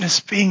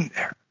business being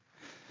there,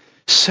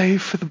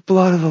 save for the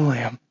blood of the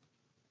Lamb.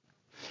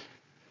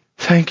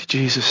 Thank you,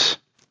 Jesus,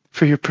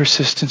 for your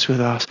persistence with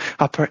us.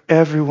 I pray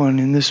everyone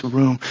in this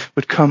room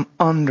would come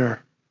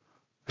under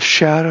the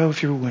shadow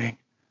of your wing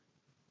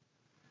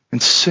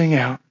and sing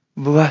out,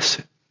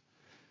 "Blessed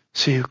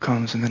is he who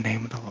comes in the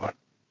name of the Lord."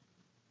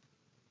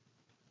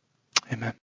 Amen.